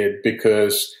 period,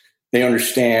 because they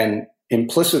understand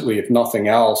implicitly, if nothing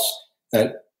else,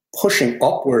 that pushing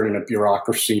upward in a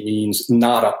bureaucracy means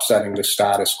not upsetting the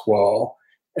status quo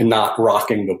and not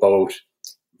rocking the boat.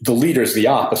 The leader is the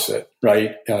opposite,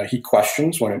 right? He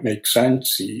questions when it makes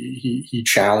sense. He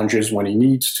challenges when he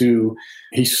needs to.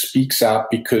 He speaks out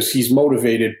because he's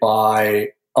motivated by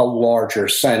a larger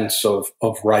sense of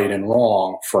right and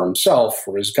wrong for himself,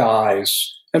 for his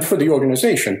guys, and for the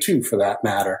organization too, for that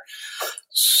matter.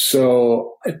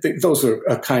 So I think those are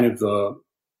kind of the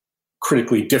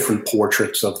critically different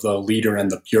portraits of the leader and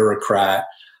the bureaucrat.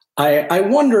 I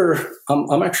wonder,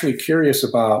 I'm actually curious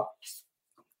about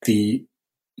the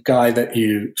guy that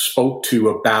you spoke to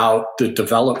about the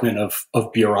development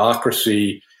of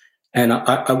bureaucracy. And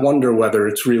I wonder whether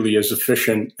it's really as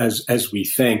efficient as we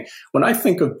think. When I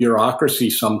think of bureaucracy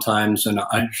sometimes, and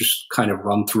I just kind of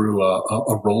run through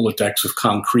a Rolodex of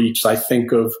concretes, I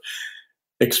think of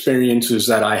experiences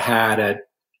that I had at,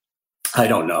 I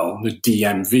don't know, the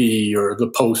DMV or the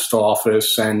post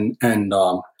office, and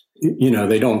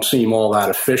they don't seem all that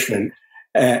efficient.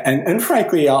 And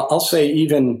frankly, I'll say,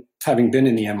 even having been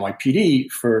in the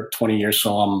NYPD for 20 years,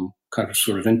 so I'm kind of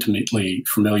sort of intimately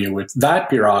familiar with that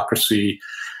bureaucracy,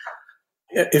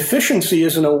 efficiency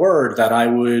isn't a word that I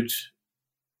would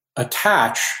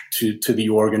attach to the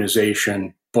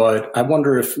organization. But I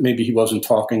wonder if maybe he wasn't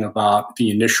talking about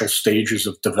the initial stages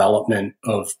of development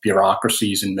of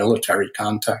bureaucracies in military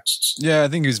contexts. Yeah, I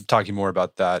think he was talking more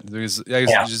about that. There's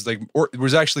just like, there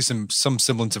was actually some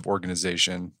semblance of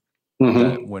organization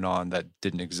that went on that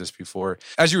didn't exist before.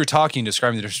 As you were talking,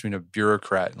 describing the difference between a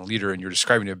bureaucrat and a leader, and you're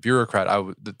describing a bureaucrat,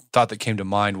 the thought that came to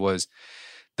mind was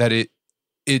that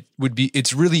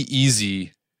it's really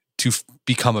easy to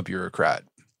become a bureaucrat.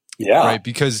 Yeah. Right.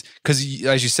 Because as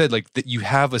you said, like, that you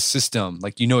have a system,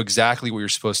 like, you know exactly what you're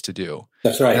supposed to do.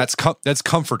 That's right. And that's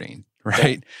comforting.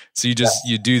 Right. Yeah. So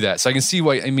you do that. So I can see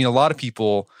why. I mean, a lot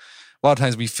of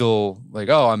times we feel like,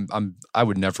 oh, I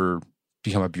would never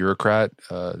become a bureaucrat.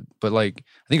 But like,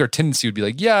 I think our tendency would be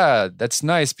like, yeah, that's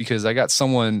nice because I got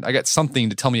something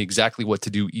to tell me exactly what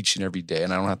to do each and every day,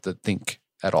 and I don't have to think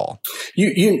at all.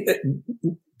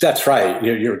 That's right.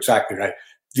 You're exactly right.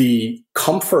 The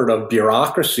comfort of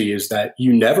bureaucracy is that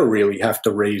you never really have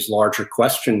to raise larger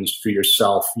questions for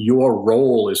yourself. Your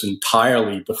role is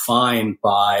entirely defined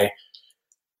by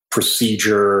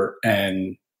procedure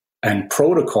and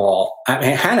protocol.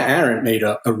 Hannah Arendt made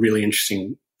a really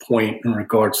interesting point in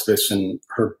regards to this in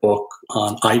her book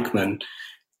on Eichmann,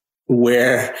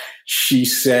 where she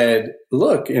said,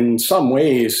 look, in some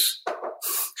ways,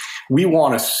 we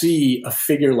want to see a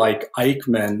figure like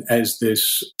Eichmann as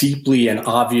this deeply and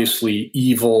obviously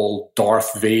evil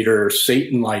Darth Vader,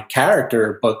 Satan-like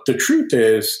character. But the truth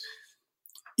is,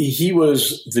 he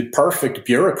was the perfect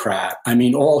bureaucrat. I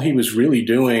mean, all he was really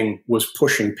doing was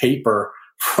pushing paper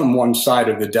from one side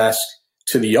of the desk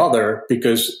to the other,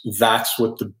 because that's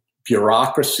what the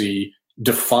bureaucracy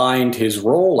defined his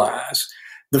role as.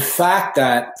 The fact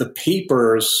that the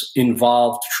papers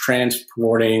involved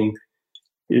transporting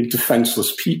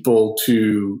defenseless people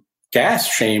to gas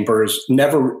chambers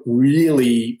never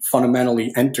really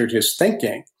fundamentally entered his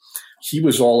thinking. He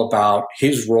was all about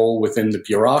his role within the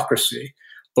bureaucracy.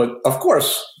 But of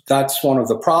course, that's one of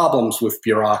the problems with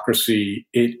bureaucracy.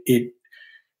 It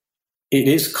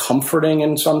is comforting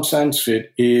in some sense.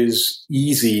 It is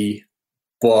easy,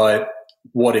 but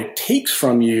what it takes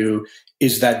from you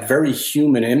is that very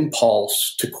human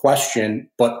impulse to question,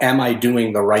 but am I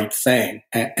doing the right thing?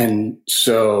 And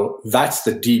so that's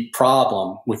the deep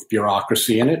problem with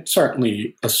bureaucracy. And it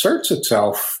certainly asserts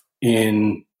itself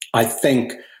in, I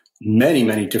think, many,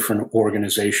 many different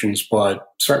organizations, but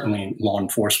certainly in law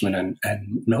enforcement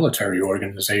and military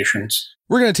organizations.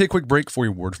 We're going to take a quick break for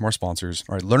a word from our sponsors.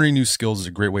 All right, learning new skills is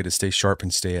a great way to stay sharp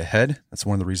and stay ahead. That's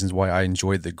one of the reasons why I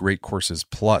enjoyed the Great Courses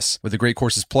Plus. With the Great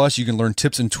Courses Plus, you can learn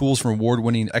tips and tools from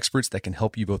award-winning experts that can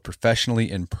help you both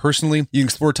professionally and personally. You can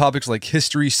explore topics like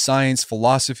history, science,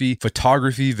 philosophy,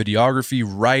 photography, videography,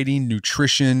 writing,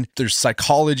 nutrition. There's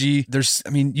psychology.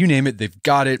 You name it, they've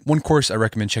got it. One course I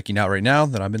recommend checking out right now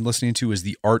that I've been listening to is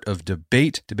The Art of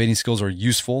Debate. Debating skills are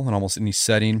useful in almost any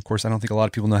setting. Of course, I don't think a lot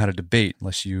of people know how to debate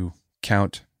unless you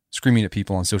count screaming at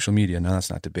people on social media. No,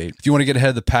 that's not debate. If you want to get ahead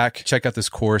of the pack, check out this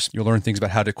course. You'll learn things about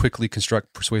how to quickly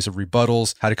construct persuasive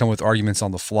rebuttals, how to come with arguments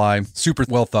on the fly. Super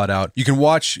well thought out. You can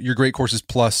watch your Great Courses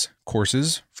Plus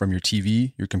courses from your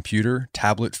TV, your computer,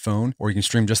 tablet, phone, or you can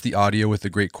stream just the audio with the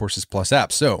Great Courses Plus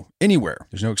app. So anywhere,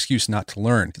 there's no excuse not to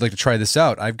learn. If you'd like to try this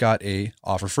out, I've got a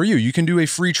offer for you. You can do a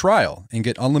free trial and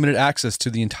get unlimited access to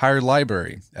the entire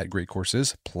library at Great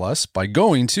Courses Plus by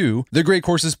going to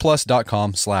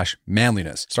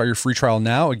thegreatcoursesplus.com/manliness. Start your free trial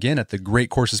now, again, at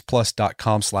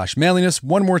thegreatcoursesplus.com/manliness.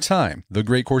 One more time,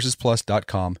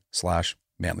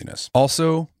 thegreatcoursesplus.com/manliness.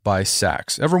 Also by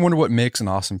Saks. Ever wonder what makes an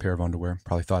awesome pair of underwear?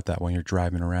 Probably thought that when you're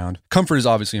driving around. Comfort is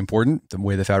obviously important, the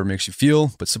way the fabric makes you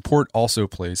feel, but support also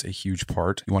plays a huge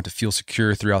part. You want to feel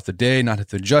secure throughout the day, not have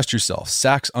to adjust yourself.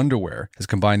 Saks underwear has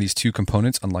combined these two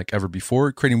components unlike ever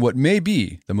before, creating what may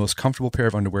be the most comfortable pair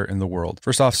of underwear in the world.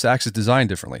 First off, Saks is designed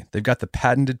differently. They've got the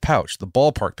patented pouch, the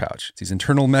ballpark pouch. It's these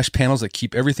internal mesh panels that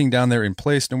keep everything down there in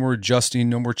place. No more adjusting,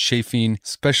 no more chafing.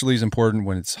 Especially is important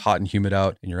when it's hot and humid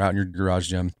out and you're out in your garage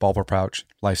gym. Ballpark pouch,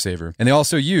 lifesaver. And they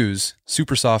also use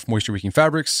super soft moisture wicking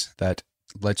fabrics that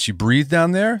lets you breathe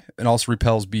down there and also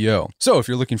repels BO. So if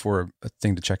you're looking for a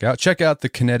thing to check out the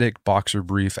Kinetic Boxer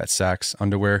Brief at Saks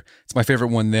Underwear. It's my favorite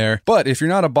one there. But if you're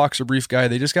not a boxer brief guy,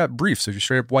 they just got briefs. So if you're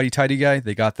straight up whitey-tighty guy,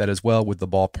 they got that as well with the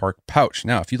ballpark pouch.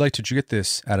 Now, if you'd like to get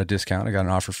this at a discount, I got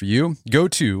an offer for you. Go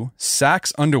to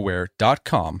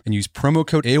SaksUnderwear.com and use promo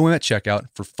code AOM at checkout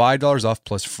for $5 off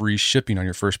plus free shipping on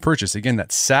your first purchase. Again,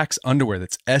 that's Saks Underwear.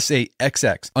 That's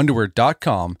SAXX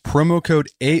Underwear.com. Promo code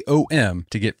AOM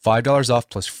to get $5 off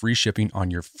plus free shipping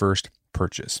on your first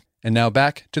purchase. And now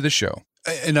back to the show.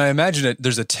 And I imagine that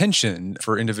there's a tension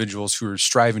for individuals who are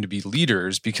striving to be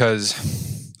leaders because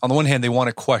on the one hand, they want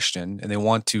to question and they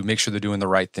want to make sure they're doing the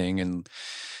right thing.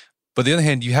 But on the other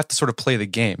hand, you have to sort of play the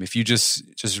game. If you just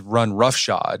run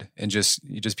roughshod and you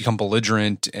just become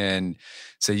belligerent and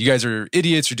say, you guys are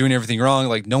idiots, you're doing everything wrong,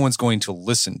 like no one's going to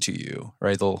listen to you,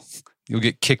 right? You'll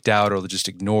get kicked out or they'll just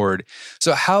ignored.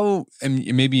 So how, and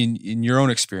maybe in your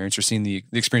own experience or seeing the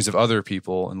experience of other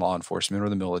people in law enforcement or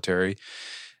the military,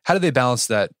 how do they balance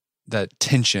that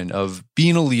tension of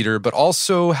being a leader, but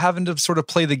also having to sort of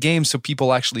play the game so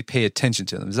people actually pay attention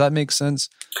to them? Does that make sense?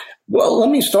 Well, let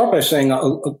me start by saying,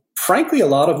 frankly, a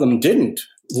lot of them didn't.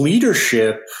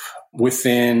 Leadership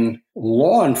within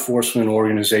law enforcement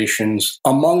organizations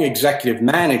among executive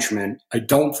management, I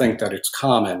don't think that it's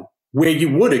common. Where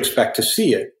you would expect to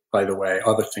see it, by the way,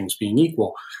 other things being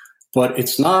equal. But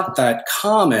it's not that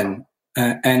common,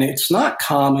 and it's not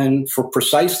common for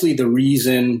precisely the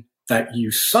reason that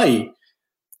you cite.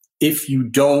 If you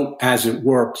don't, as it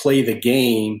were, play the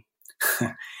game,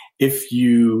 if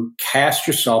you cast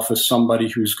yourself as somebody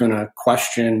who's going to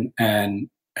question and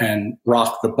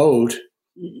rock the boat,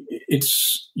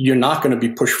 you're not going to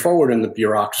be pushed forward in the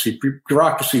bureaucracy.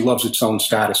 Bureaucracy loves its own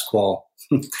status quo.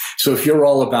 So if you're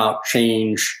all about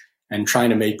change and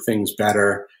trying to make things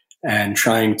better and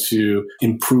trying to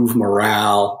improve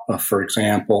morale, for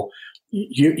example,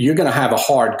 you're going to have a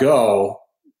hard go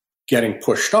getting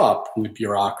pushed up in the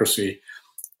bureaucracy.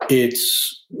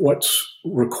 It's what's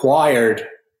required,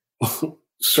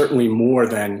 certainly more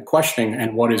than questioning,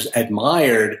 and what is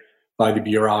admired by the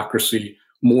bureaucracy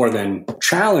more than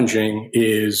challenging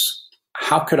is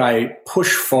how could I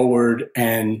push forward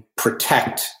and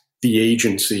protect the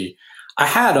agency. I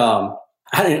had an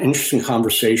interesting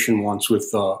conversation once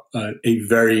with a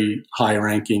very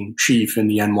high-ranking chief in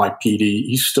the NYPD.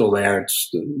 He's still there.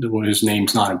 His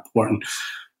name's not important.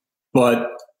 But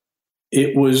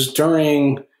it was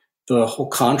during the whole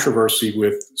controversy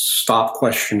with stop,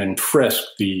 question, and frisk.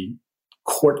 The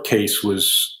court case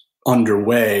was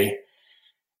underway.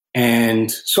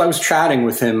 And so I was chatting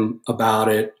with him about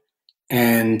it.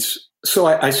 And so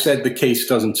I said the case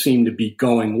doesn't seem to be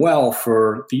going well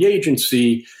for the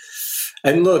agency.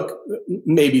 And look,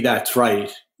 maybe that's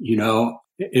right. You know,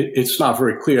 it's not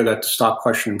very clear that the stop,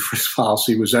 question, and frisk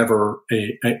policy was ever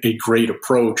a great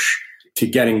approach to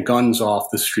getting guns off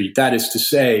the street. That is to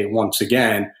say, once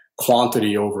again,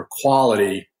 quantity over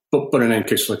quality. But in any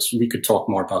case, we could talk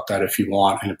more about that if you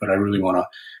want. But I really want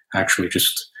to actually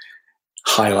just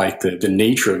highlight the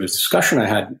nature of the discussion I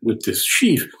had with this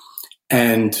chief.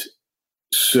 And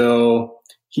so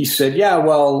he said, yeah,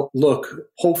 well, look,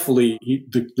 hopefully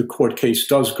the court case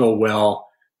does go well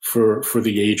for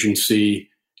the agency.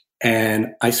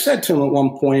 And I said to him at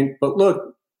one point, but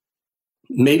look,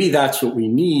 maybe that's what we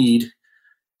need.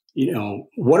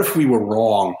 What if we were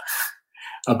wrong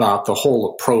about the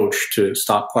whole approach to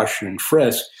stop, question, and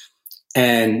frisk?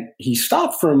 And he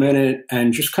stopped for a minute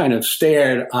and just kind of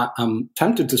stared, I'm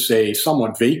tempted to say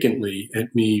somewhat vacantly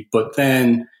at me, but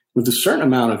then with a certain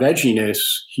amount of edginess,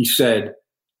 he said,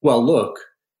 well, look,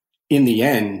 in the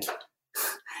end,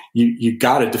 you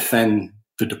got to defend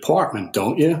the department,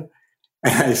 don't you?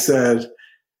 And I said,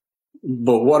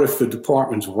 but what if the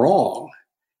department's wrong?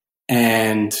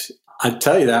 And I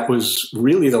tell you, that was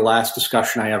really the last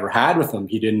discussion I ever had with him.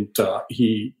 He didn't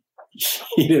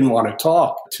want to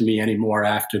talk to me anymore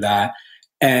after that.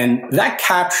 And that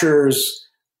captures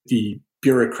the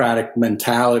bureaucratic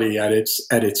mentality at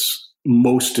its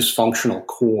most dysfunctional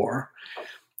core.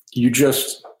 You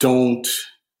just don't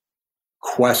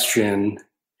question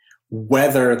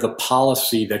whether the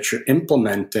policy that you're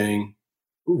implementing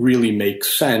really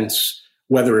makes sense,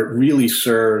 whether it really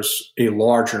serves a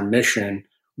larger mission,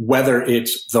 whether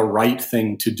it's the right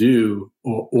thing to do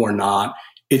or not.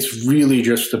 It's really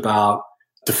just about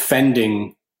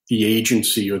defending the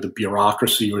agency or the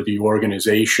bureaucracy or the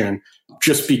organization,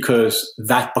 just because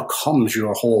that becomes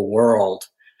your whole world.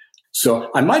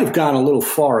 So I might have gone a little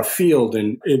far afield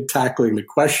in tackling the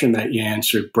question that you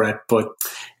answered, Brett, but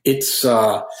it's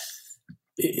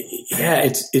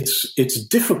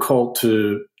difficult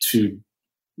to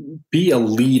be a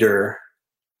leader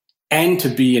and to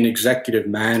be an executive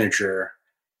manager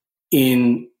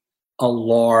in a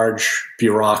large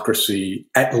bureaucracy,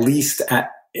 at least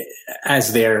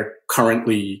as they're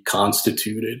currently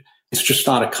constituted. It's just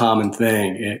not a common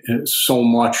thing. So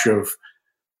much of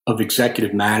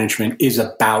executive management is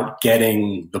about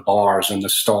getting the bars and the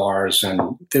stars, and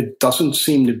there doesn't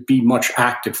seem to be much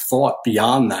active thought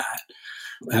beyond that.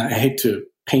 I hate to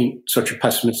paint such a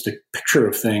pessimistic picture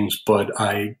of things, but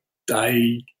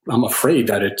I'm afraid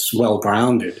that it's well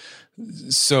grounded.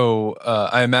 So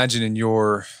I imagine in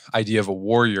your idea of a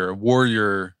warrior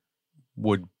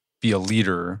would be a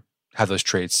leader, have those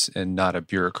traits, and not a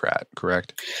bureaucrat,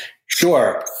 correct?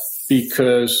 Sure,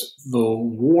 because the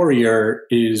warrior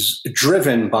is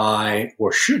driven by,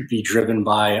 or should be driven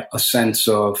by, a sense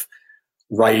of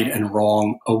right and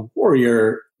wrong. A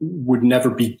warrior would never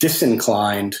be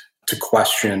disinclined to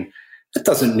question. That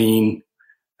doesn't mean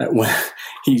that when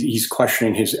he's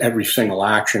questioning his every single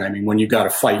action. I mean, when you got to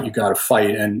fight, you got to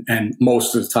fight. And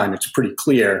most of the time it's pretty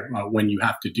clear when you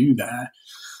have to do that.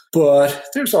 But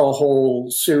there's a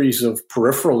whole series of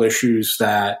peripheral issues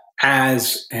that,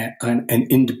 as an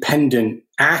independent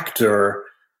actor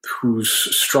who's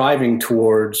striving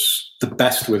towards the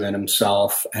best within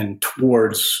himself and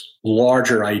towards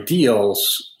larger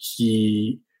ideals,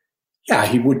 he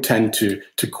would tend to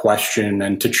question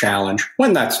and to challenge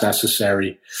when that's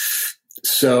necessary.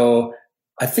 So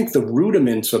I think the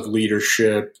rudiments of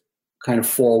leadership kind of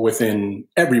fall within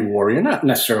every warrior. Not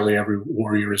necessarily every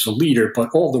warrior is a leader,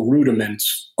 but all the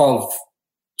rudiments of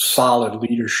solid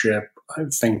leadership, I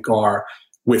think, are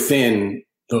within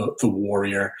the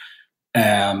warrior.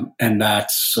 And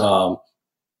that's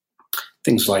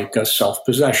things like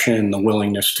self-possession, the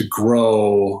willingness to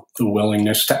grow, the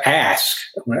willingness to ask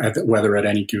whether at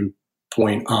any given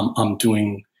point I'm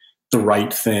doing the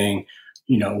right thing,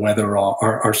 whether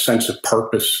our sense of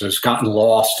purpose has gotten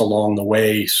lost along the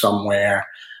way somewhere.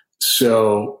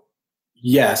 So,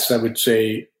 yes, I would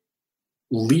say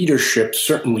leadership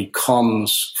certainly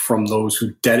comes from those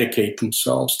who dedicate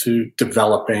themselves to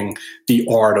developing the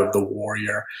art of the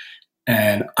warrior.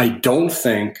 And I don't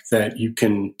think that you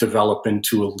can develop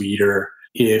into a leader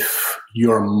if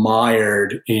you're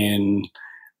mired in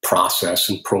process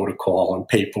and protocol and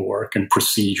paperwork and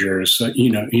procedures.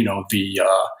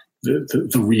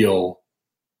 The real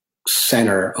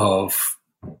center of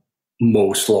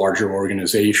most larger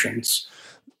organizations.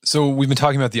 So we've been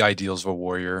talking about the ideals of a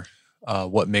warrior,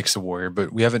 what makes a warrior,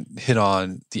 but we haven't hit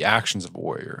on the actions of a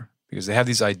warrior, because they have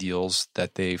these ideals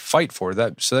that they fight for.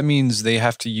 So that means they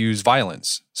have to use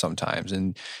violence sometimes.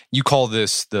 And you call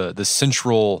this the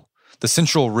central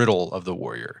riddle of the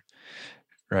warrior,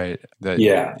 right?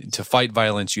 To fight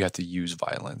violence, you have to use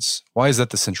violence. Why is that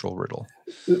the central riddle?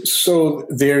 So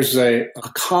there's a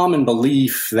common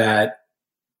belief that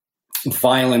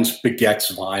violence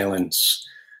begets violence,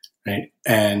 right?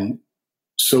 And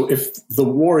so if the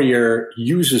warrior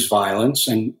uses violence,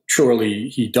 and surely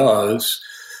he does,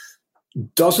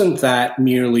 doesn't that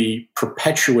merely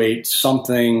perpetuate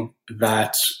something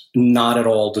that's not at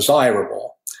all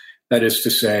desirable? That is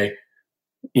to say,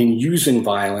 in using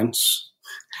violence,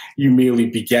 you merely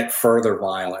beget further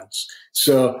violence.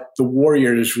 So the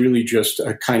warrior is really just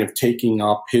a kind of taking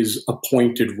up his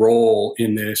appointed role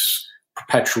in this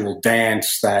perpetual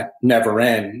dance that never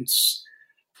ends.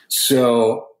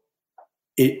 So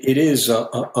it is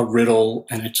a riddle,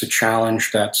 and it's a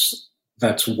challenge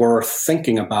that's worth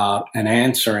thinking about and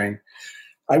answering.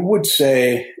 I would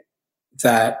say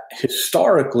that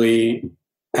historically,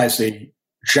 as a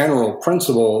general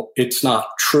principle, it's not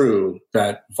true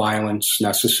that violence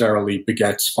necessarily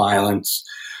begets violence.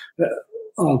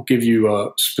 I'll give you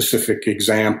a specific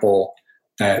example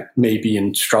that may be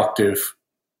instructive.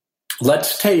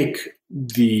 Let's take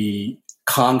the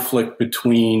conflict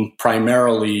between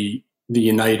primarily the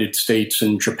United States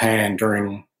and Japan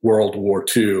during World War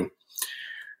II.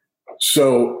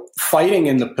 So fighting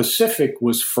in the Pacific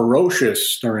was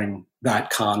ferocious during that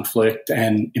conflict,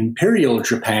 and Imperial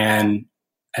Japan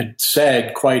had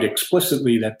said quite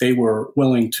explicitly that they were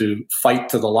willing to fight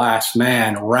to the last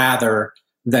man rather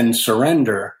than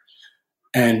surrender.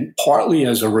 And partly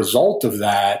as a result of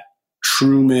that,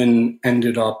 Truman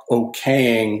ended up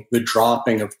okaying the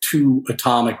dropping of 2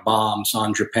 atomic bombs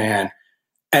on Japan,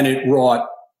 and it wrought,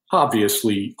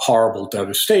 obviously, horrible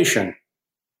devastation.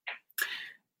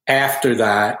 After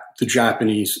that, the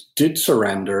Japanese did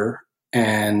surrender,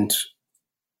 and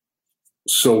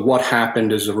so what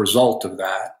happened as a result of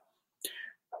that?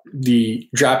 The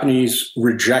Japanese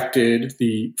rejected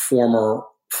the former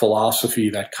philosophy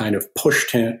that kind of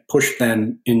pushed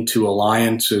them into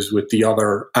alliances with the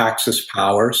other Axis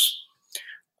powers.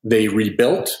 They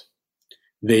rebuilt,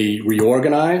 they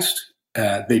reorganized,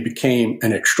 they became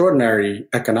an extraordinary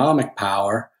economic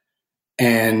power.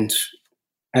 And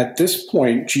at this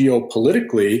point,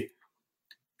 geopolitically,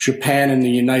 Japan and the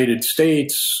United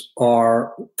States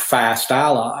are fast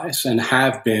allies and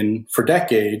have been for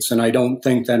decades. And I don't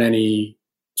think that any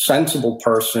sensible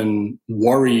person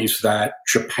worries that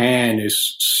Japan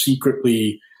is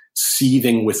secretly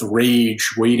seething with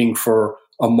rage, waiting for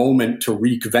a moment to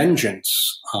wreak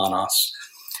vengeance on us.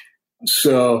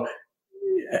 So,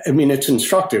 I mean, it's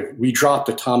instructive. We dropped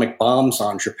atomic bombs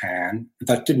on Japan.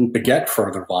 That didn't beget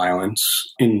further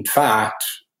violence. In fact,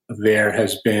 there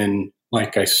has been,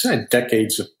 like I said,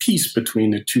 decades of peace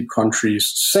between the two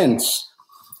countries since.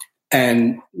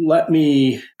 And let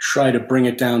me try to bring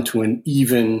it down to an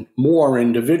even more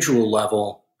individual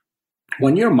level.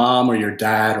 When your mom or your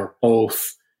dad or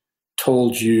both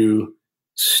told you,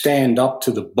 stand up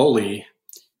to the bully,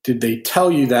 did they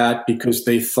tell you that because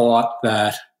they thought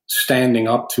that standing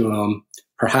up to him,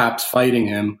 perhaps fighting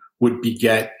him, would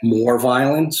beget more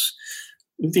violence?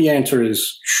 The answer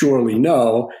is surely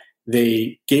no.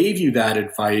 They gave you that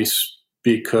advice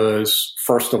because,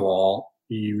 first of all,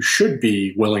 you should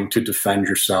be willing to defend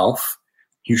yourself.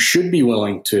 You should be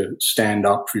willing to stand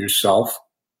up for yourself,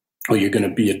 or you're going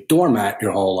to be a doormat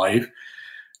your whole life.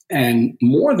 And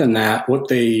more than that, what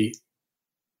they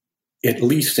at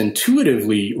least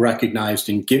intuitively recognized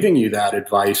in giving you that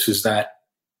advice is that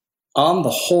on the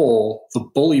whole, the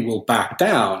bully will back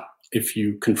down if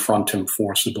you confront him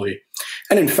forcibly.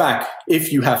 And in fact,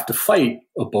 if you have to fight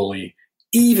a bully,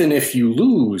 even if you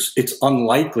lose, it's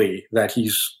unlikely that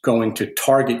he's going to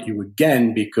target you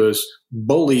again, because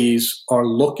bullies are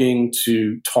looking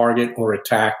to target or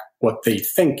attack what they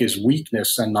think is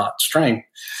weakness and not strength.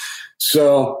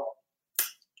 So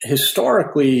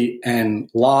historically and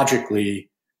logically,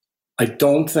 I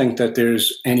don't think that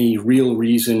there's any real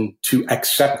reason to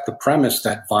accept the premise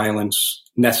that violence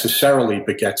necessarily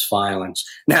begets violence.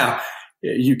 Now,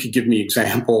 you could give me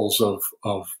examples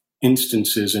of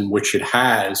instances in which it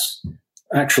has.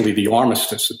 Actually, the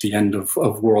armistice at the end of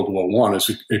World War I is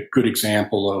a good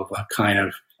example of a kind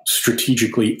of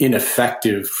strategically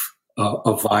ineffective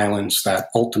of violence that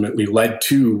ultimately led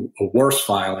to a worse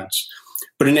violence.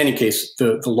 But in any case,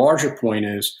 the larger point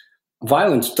is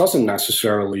violence doesn't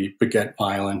necessarily beget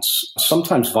violence.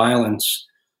 Sometimes violence,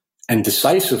 and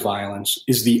decisive violence,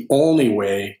 is the only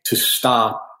way to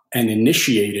stop an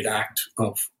initiated act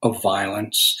of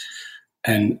violence.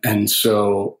 And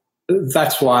so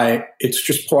that's why it's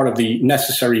just part of the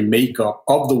necessary makeup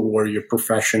of the warrior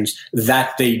professions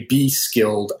that they be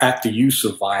skilled at the use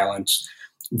of violence.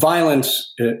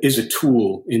 Violence is a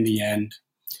tool in the end.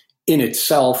 In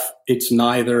itself, it's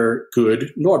neither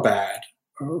good nor bad,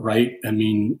 right? I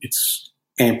mean, it's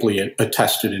amply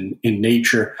attested in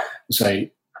nature. As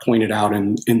I pointed out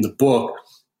in the book,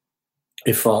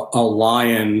 if a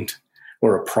lion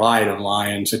or a pride of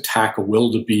lions attack a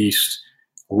wildebeest,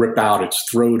 rip out its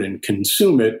throat and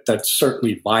consume it, that's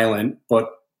certainly violent, but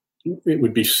it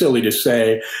would be silly to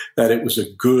say that it was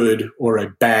a good or a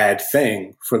bad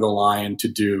thing for the lion to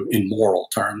do in moral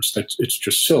terms. It's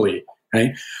just silly,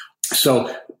 right?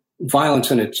 So violence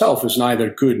in itself is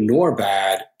neither good nor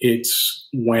bad. It's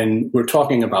when we're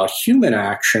talking about human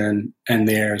action and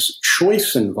there's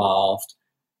choice involved,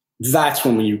 that's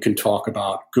when you can talk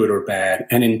about good or bad.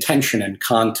 And intention and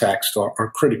context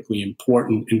are critically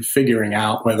important in figuring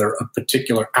out whether a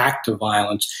particular act of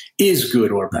violence is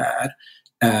good or bad.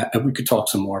 We could talk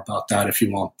some more about that if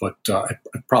you want, but I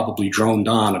probably droned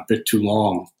on a bit too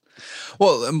long.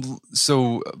 Well,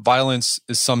 so violence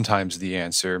is sometimes the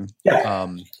answer. Yeah.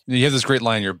 You have this great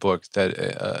line in your book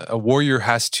that a warrior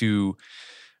has to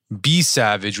be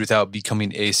savage without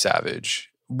becoming a savage.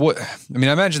 I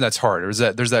imagine that's hard. Or is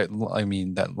that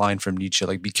that line from Nietzsche,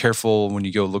 like, be careful when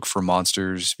you go look for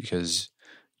monsters because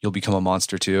you'll become a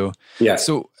monster too. Yeah.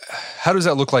 So how does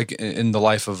that look like in the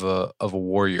life of a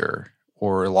warrior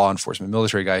or a law enforcement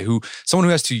military guy, someone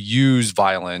who has to use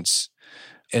violence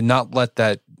and not let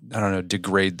that,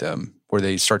 degrade them, where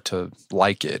they start to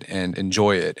like it and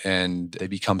enjoy it and they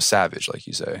become savage, like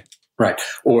you say? Right.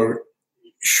 Or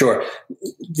sure.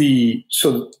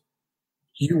 So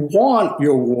you want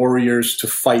your warriors to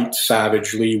fight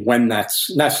savagely when that's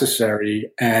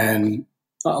necessary. And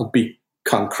I'll be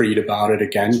concrete about it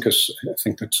again, because I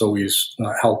think that's always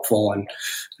helpful in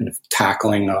kind of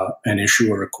tackling an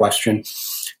issue or a question.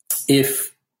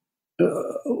 Let's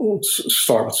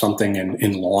start with something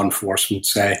in law enforcement,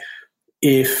 say,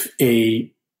 if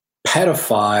a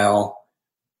pedophile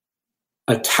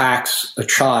attacks a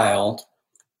child,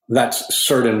 that's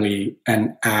certainly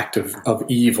an act of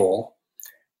evil.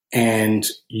 And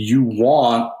you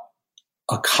want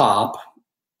a cop,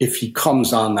 if he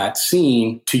comes on that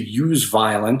scene, to use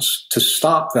violence to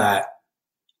stop that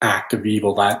act of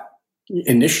evil, that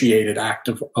initiated act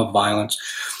of violence.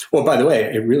 Well, by the way,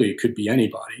 it could be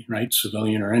anybody, right?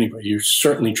 Civilian or anybody. You're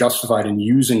certainly justified in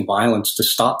using violence to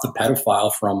stop the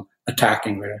pedophile from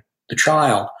attacking the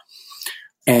child.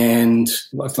 And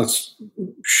let's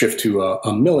shift to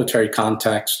a military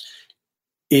context.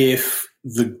 If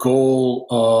the goal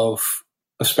of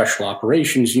a special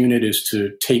operations unit is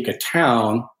to take a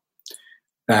town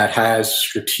that has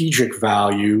strategic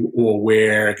value, or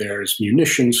where there's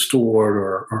munitions stored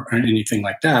or anything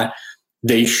like that,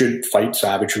 they should fight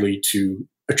savagely to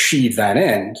achieve that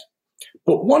end.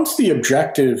 But once the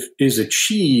objective is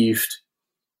achieved,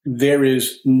 there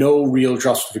is no real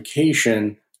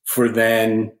justification for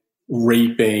then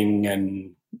raping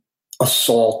and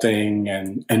assaulting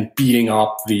and beating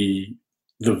up the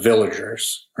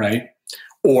villagers, right?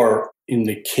 Or in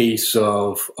the case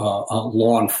of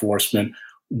law enforcement,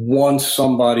 once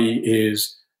somebody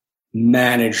is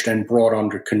managed and brought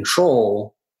under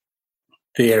control,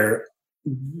 there's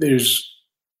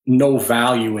no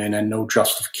value in and no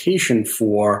justification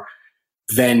for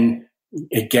then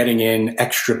getting in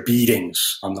extra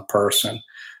beatings on the person.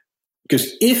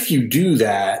 Because if you do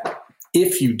that,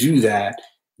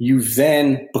 you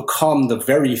then become the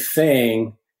very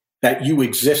thing that you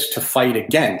exist to fight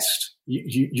against.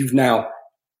 You've now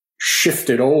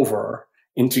shifted over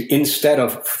into, instead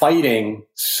of fighting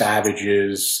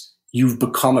savages, you've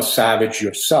become a savage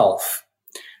yourself.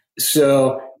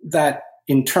 So that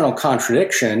internal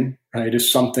contradiction, right,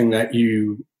 is something that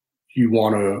you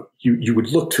would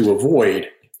look to avoid,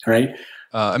 right?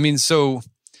 I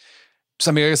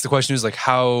guess the question is, like,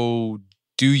 how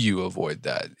do you avoid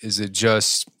that? Is it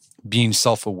just being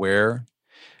self-aware?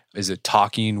 Is it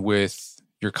talking with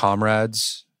your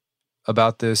comrades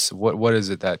about this? What is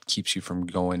it that keeps you from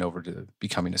going over to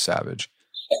becoming a savage?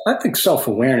 I think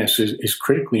self-awareness is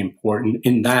critically important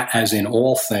in that, as in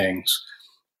all things.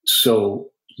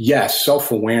 So yes,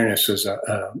 self-awareness is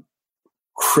a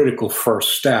critical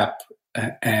first step,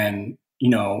 and,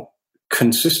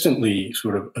 consistently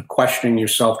sort of questioning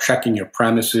yourself, checking your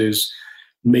premises,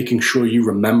 making sure you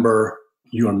remember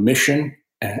your mission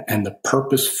and the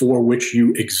purpose for which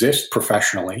you exist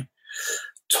professionally,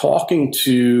 talking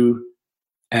to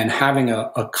and having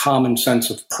a common sense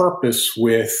of purpose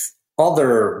with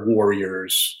other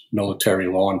warriors, military,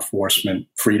 law enforcement,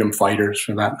 freedom fighters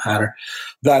for that matter,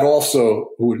 that also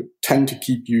would tend to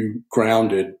keep you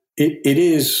grounded. It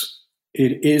is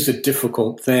a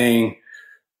difficult thing,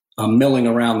 milling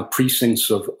around the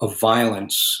precincts of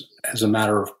violence as a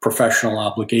matter of professional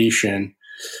obligation.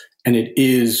 And it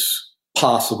is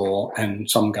possible, and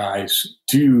some guys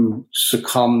do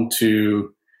succumb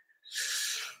to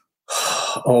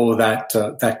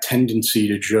that tendency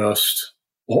to just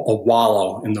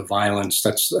wallow in the violence.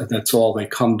 That's all they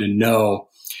come to know.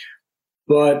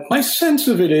 But my sense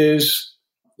of it is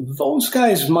those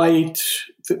guys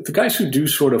the guys who do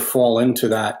sort of fall into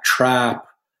that trap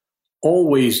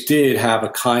always did have a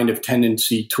kind of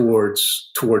tendency towards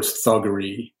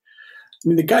thuggery. I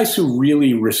mean, the guys who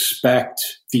really respect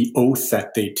the oath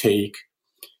that they take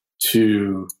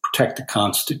to protect the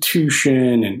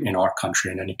Constitution, and in our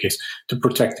country, in any case, to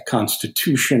protect the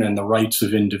Constitution and the rights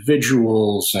of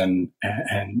individuals, and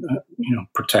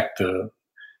protect the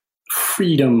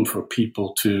freedom for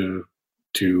people to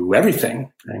do everything,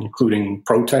 including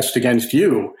protest against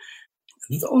you.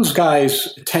 Those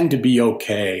guys tend to be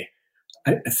okay.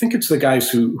 I think it's the guys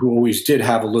who always did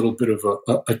have a little bit of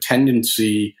a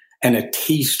tendency and a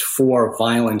taste for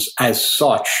violence as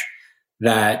such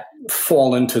that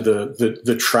fall into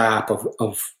the trap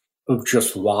of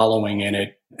just wallowing in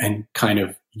it and kind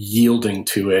of yielding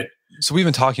to it. So we've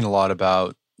been talking a lot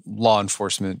about law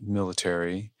enforcement,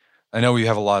 military. I know we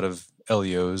have a lot of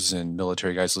LEOs and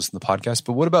military guys listen to the podcast,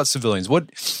 but what about civilians? Why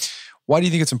do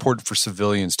you think it's important for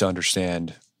civilians to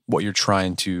understand what you're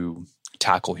trying to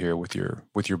tackle here with your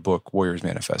book, Warriors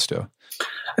Manifesto?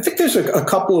 I think there's a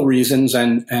couple of reasons,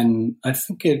 and I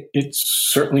think it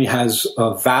certainly has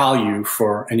a value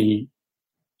for any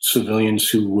civilians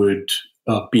who would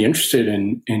be interested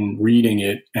in reading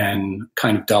it and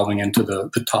kind of delving into the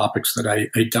topics that I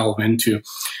delve into.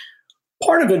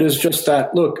 Part of it is just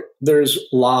that, look, there's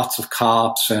lots of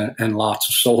cops and lots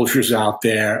of soldiers out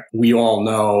there. We all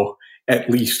know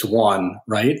at least one,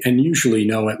 right? And usually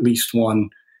know at least one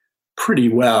pretty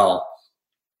well.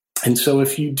 And so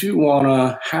if you do want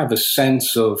to have a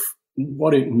sense of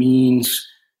what it means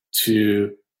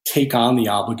to take on the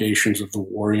obligations of the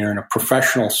warrior in a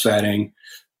professional setting,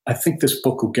 I think this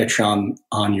book will get you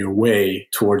on your way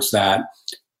towards that.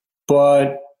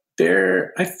 But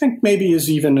there, I think, maybe is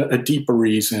even a deeper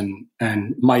reason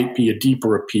and might be a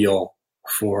deeper appeal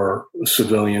for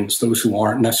civilians, those who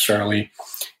aren't necessarily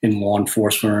in law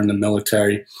enforcement or in the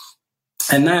military.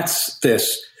 And that's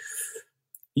this.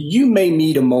 You may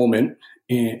meet a moment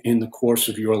in the course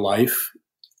of your life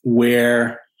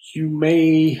where you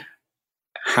may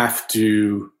have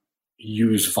to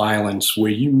use violence,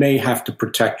 where you may have to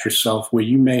protect yourself, where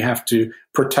you may have to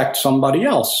protect somebody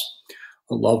else,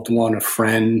 a loved one, a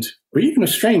friend, or even a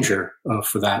stranger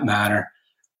for that matter.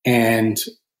 And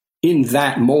in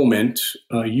that moment,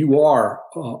 you are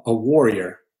a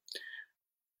warrior.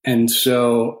 And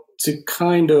so to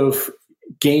kind of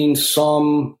gain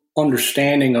some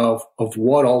understanding of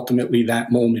what ultimately that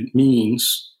moment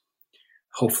means,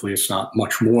 hopefully it's not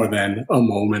much more than a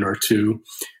moment or two,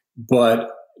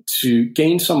 but to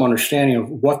gain some understanding of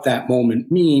what that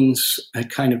moment means and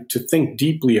kind of to think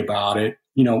deeply about it,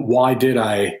 why did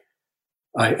I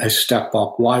step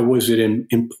up? Why was it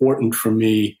important for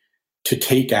me to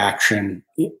take action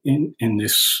in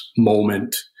this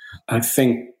moment? I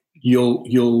think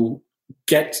you'll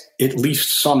get at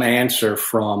least some answer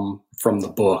from the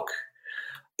book.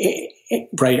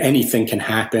 Right? Anything can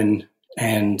happen.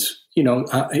 And,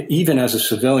 even as a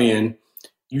civilian,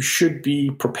 you should be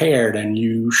prepared and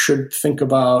you should think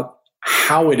about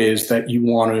how it is that you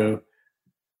want to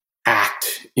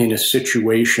act in a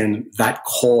situation that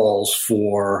calls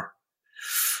for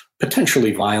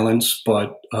potentially violence,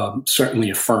 but certainly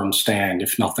a firm stand,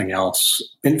 if nothing else.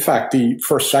 In fact, the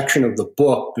first section of the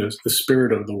book, the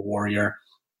spirit of the warrior,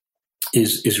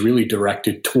 is really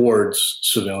directed towards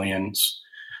civilians.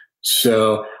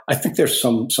 So I think there's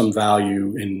some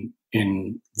value in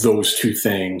those two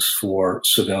things for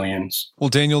civilians. Well,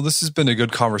 Daniel, this has been a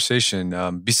good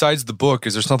conversation. Besides the book,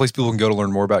 is there someplace people can go to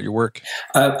learn more about your work?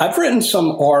 I've written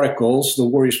some articles. The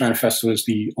Warriors Manifesto is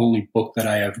the only book that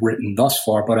I have written thus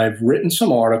far, but I've written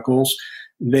some articles.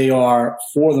 They are,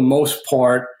 for the most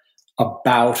part,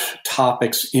 about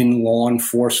topics in law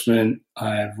enforcement.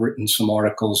 I've written some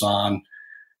articles on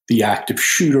the active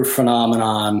shooter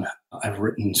phenomenon. I've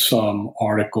written some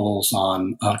articles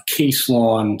on case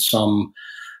law and some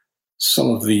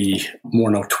of the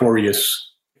more notorious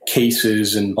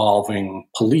cases involving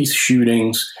police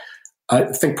shootings. I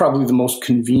think probably the most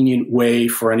convenient way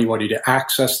for anybody to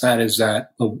access that is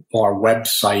at our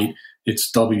website. It's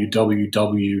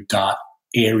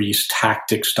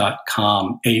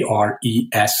arestactics.com,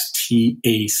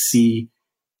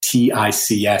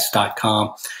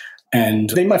 arestactics.com. And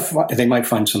they might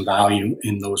find some value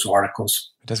in those articles.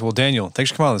 Well, Daniel,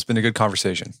 thanks for coming on. It's been a good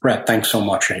conversation. Brett, thanks so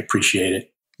much. I appreciate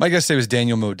it. My guest today was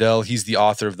Daniel Modell. He's the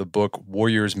author of the book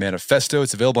Warriors Manifesto.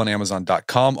 It's available on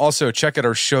Amazon.com. Also, check out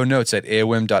our show notes at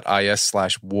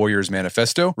aom.is/Warriors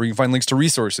Manifesto, where you can find links to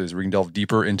resources where you can delve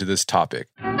deeper into this topic.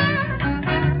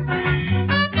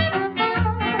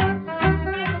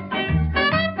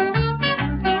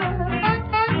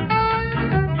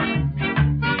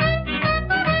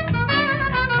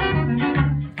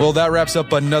 Well, that wraps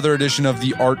up another edition of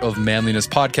the Art of Manliness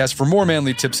podcast. For more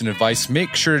manly tips and advice,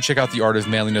 make sure to check out the Art of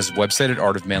Manliness website at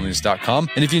artofmanliness.com.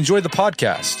 And if you enjoyed the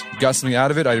podcast, you got something out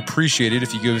of it, I'd appreciate it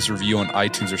if you give us a review on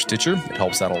iTunes or Stitcher. It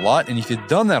helps out a lot. And if you've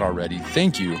done that already,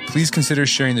 thank you. Please consider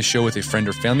sharing the show with a friend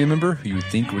or family member who you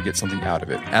think would get something out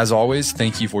of it. As always,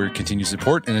 thank you for your continued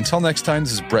support. And until next time,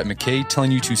 this is Brett McKay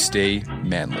telling you to stay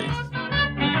manly.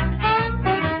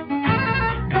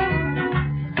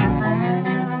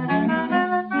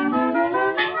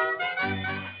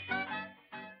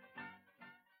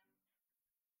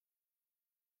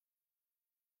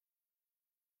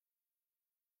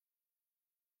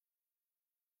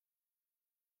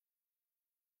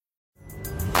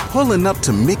 Pulling up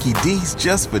to Mickey D's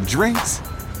just for drinks?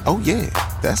 Oh yeah,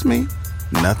 that's me.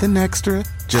 Nothing extra,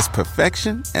 just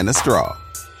perfection and a straw.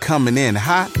 Coming in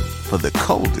hot for the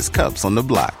coldest cups on the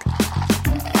block.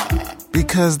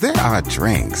 Because there are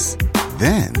drinks.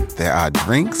 Then there are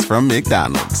drinks from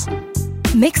McDonald's.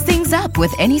 Mix things up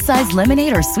with any size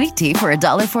lemonade or sweet tea for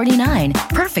 $1.49.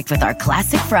 Perfect with our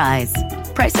classic fries.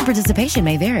 Price and participation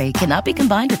may vary. Cannot be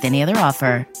combined with any other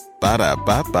offer.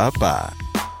 Ba-da-ba-ba-ba.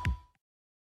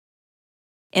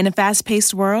 In a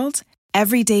fast-paced world,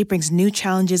 every day brings new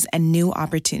challenges and new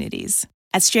opportunities.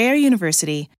 At Strayer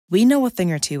University, we know a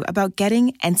thing or two about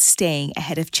getting and staying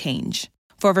ahead of change.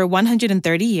 For over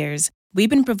 130 years, we've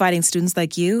been providing students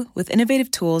like you with innovative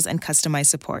tools and customized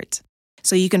support,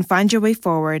 so you can find your way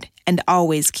forward and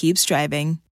always keep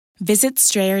striving. Visit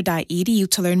strayer.edu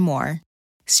to learn more.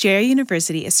 Strayer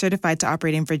University is certified to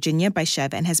operate in Virginia by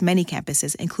Chev and has many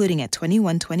campuses, including at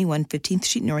 2121 15th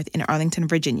Street North in Arlington,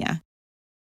 Virginia.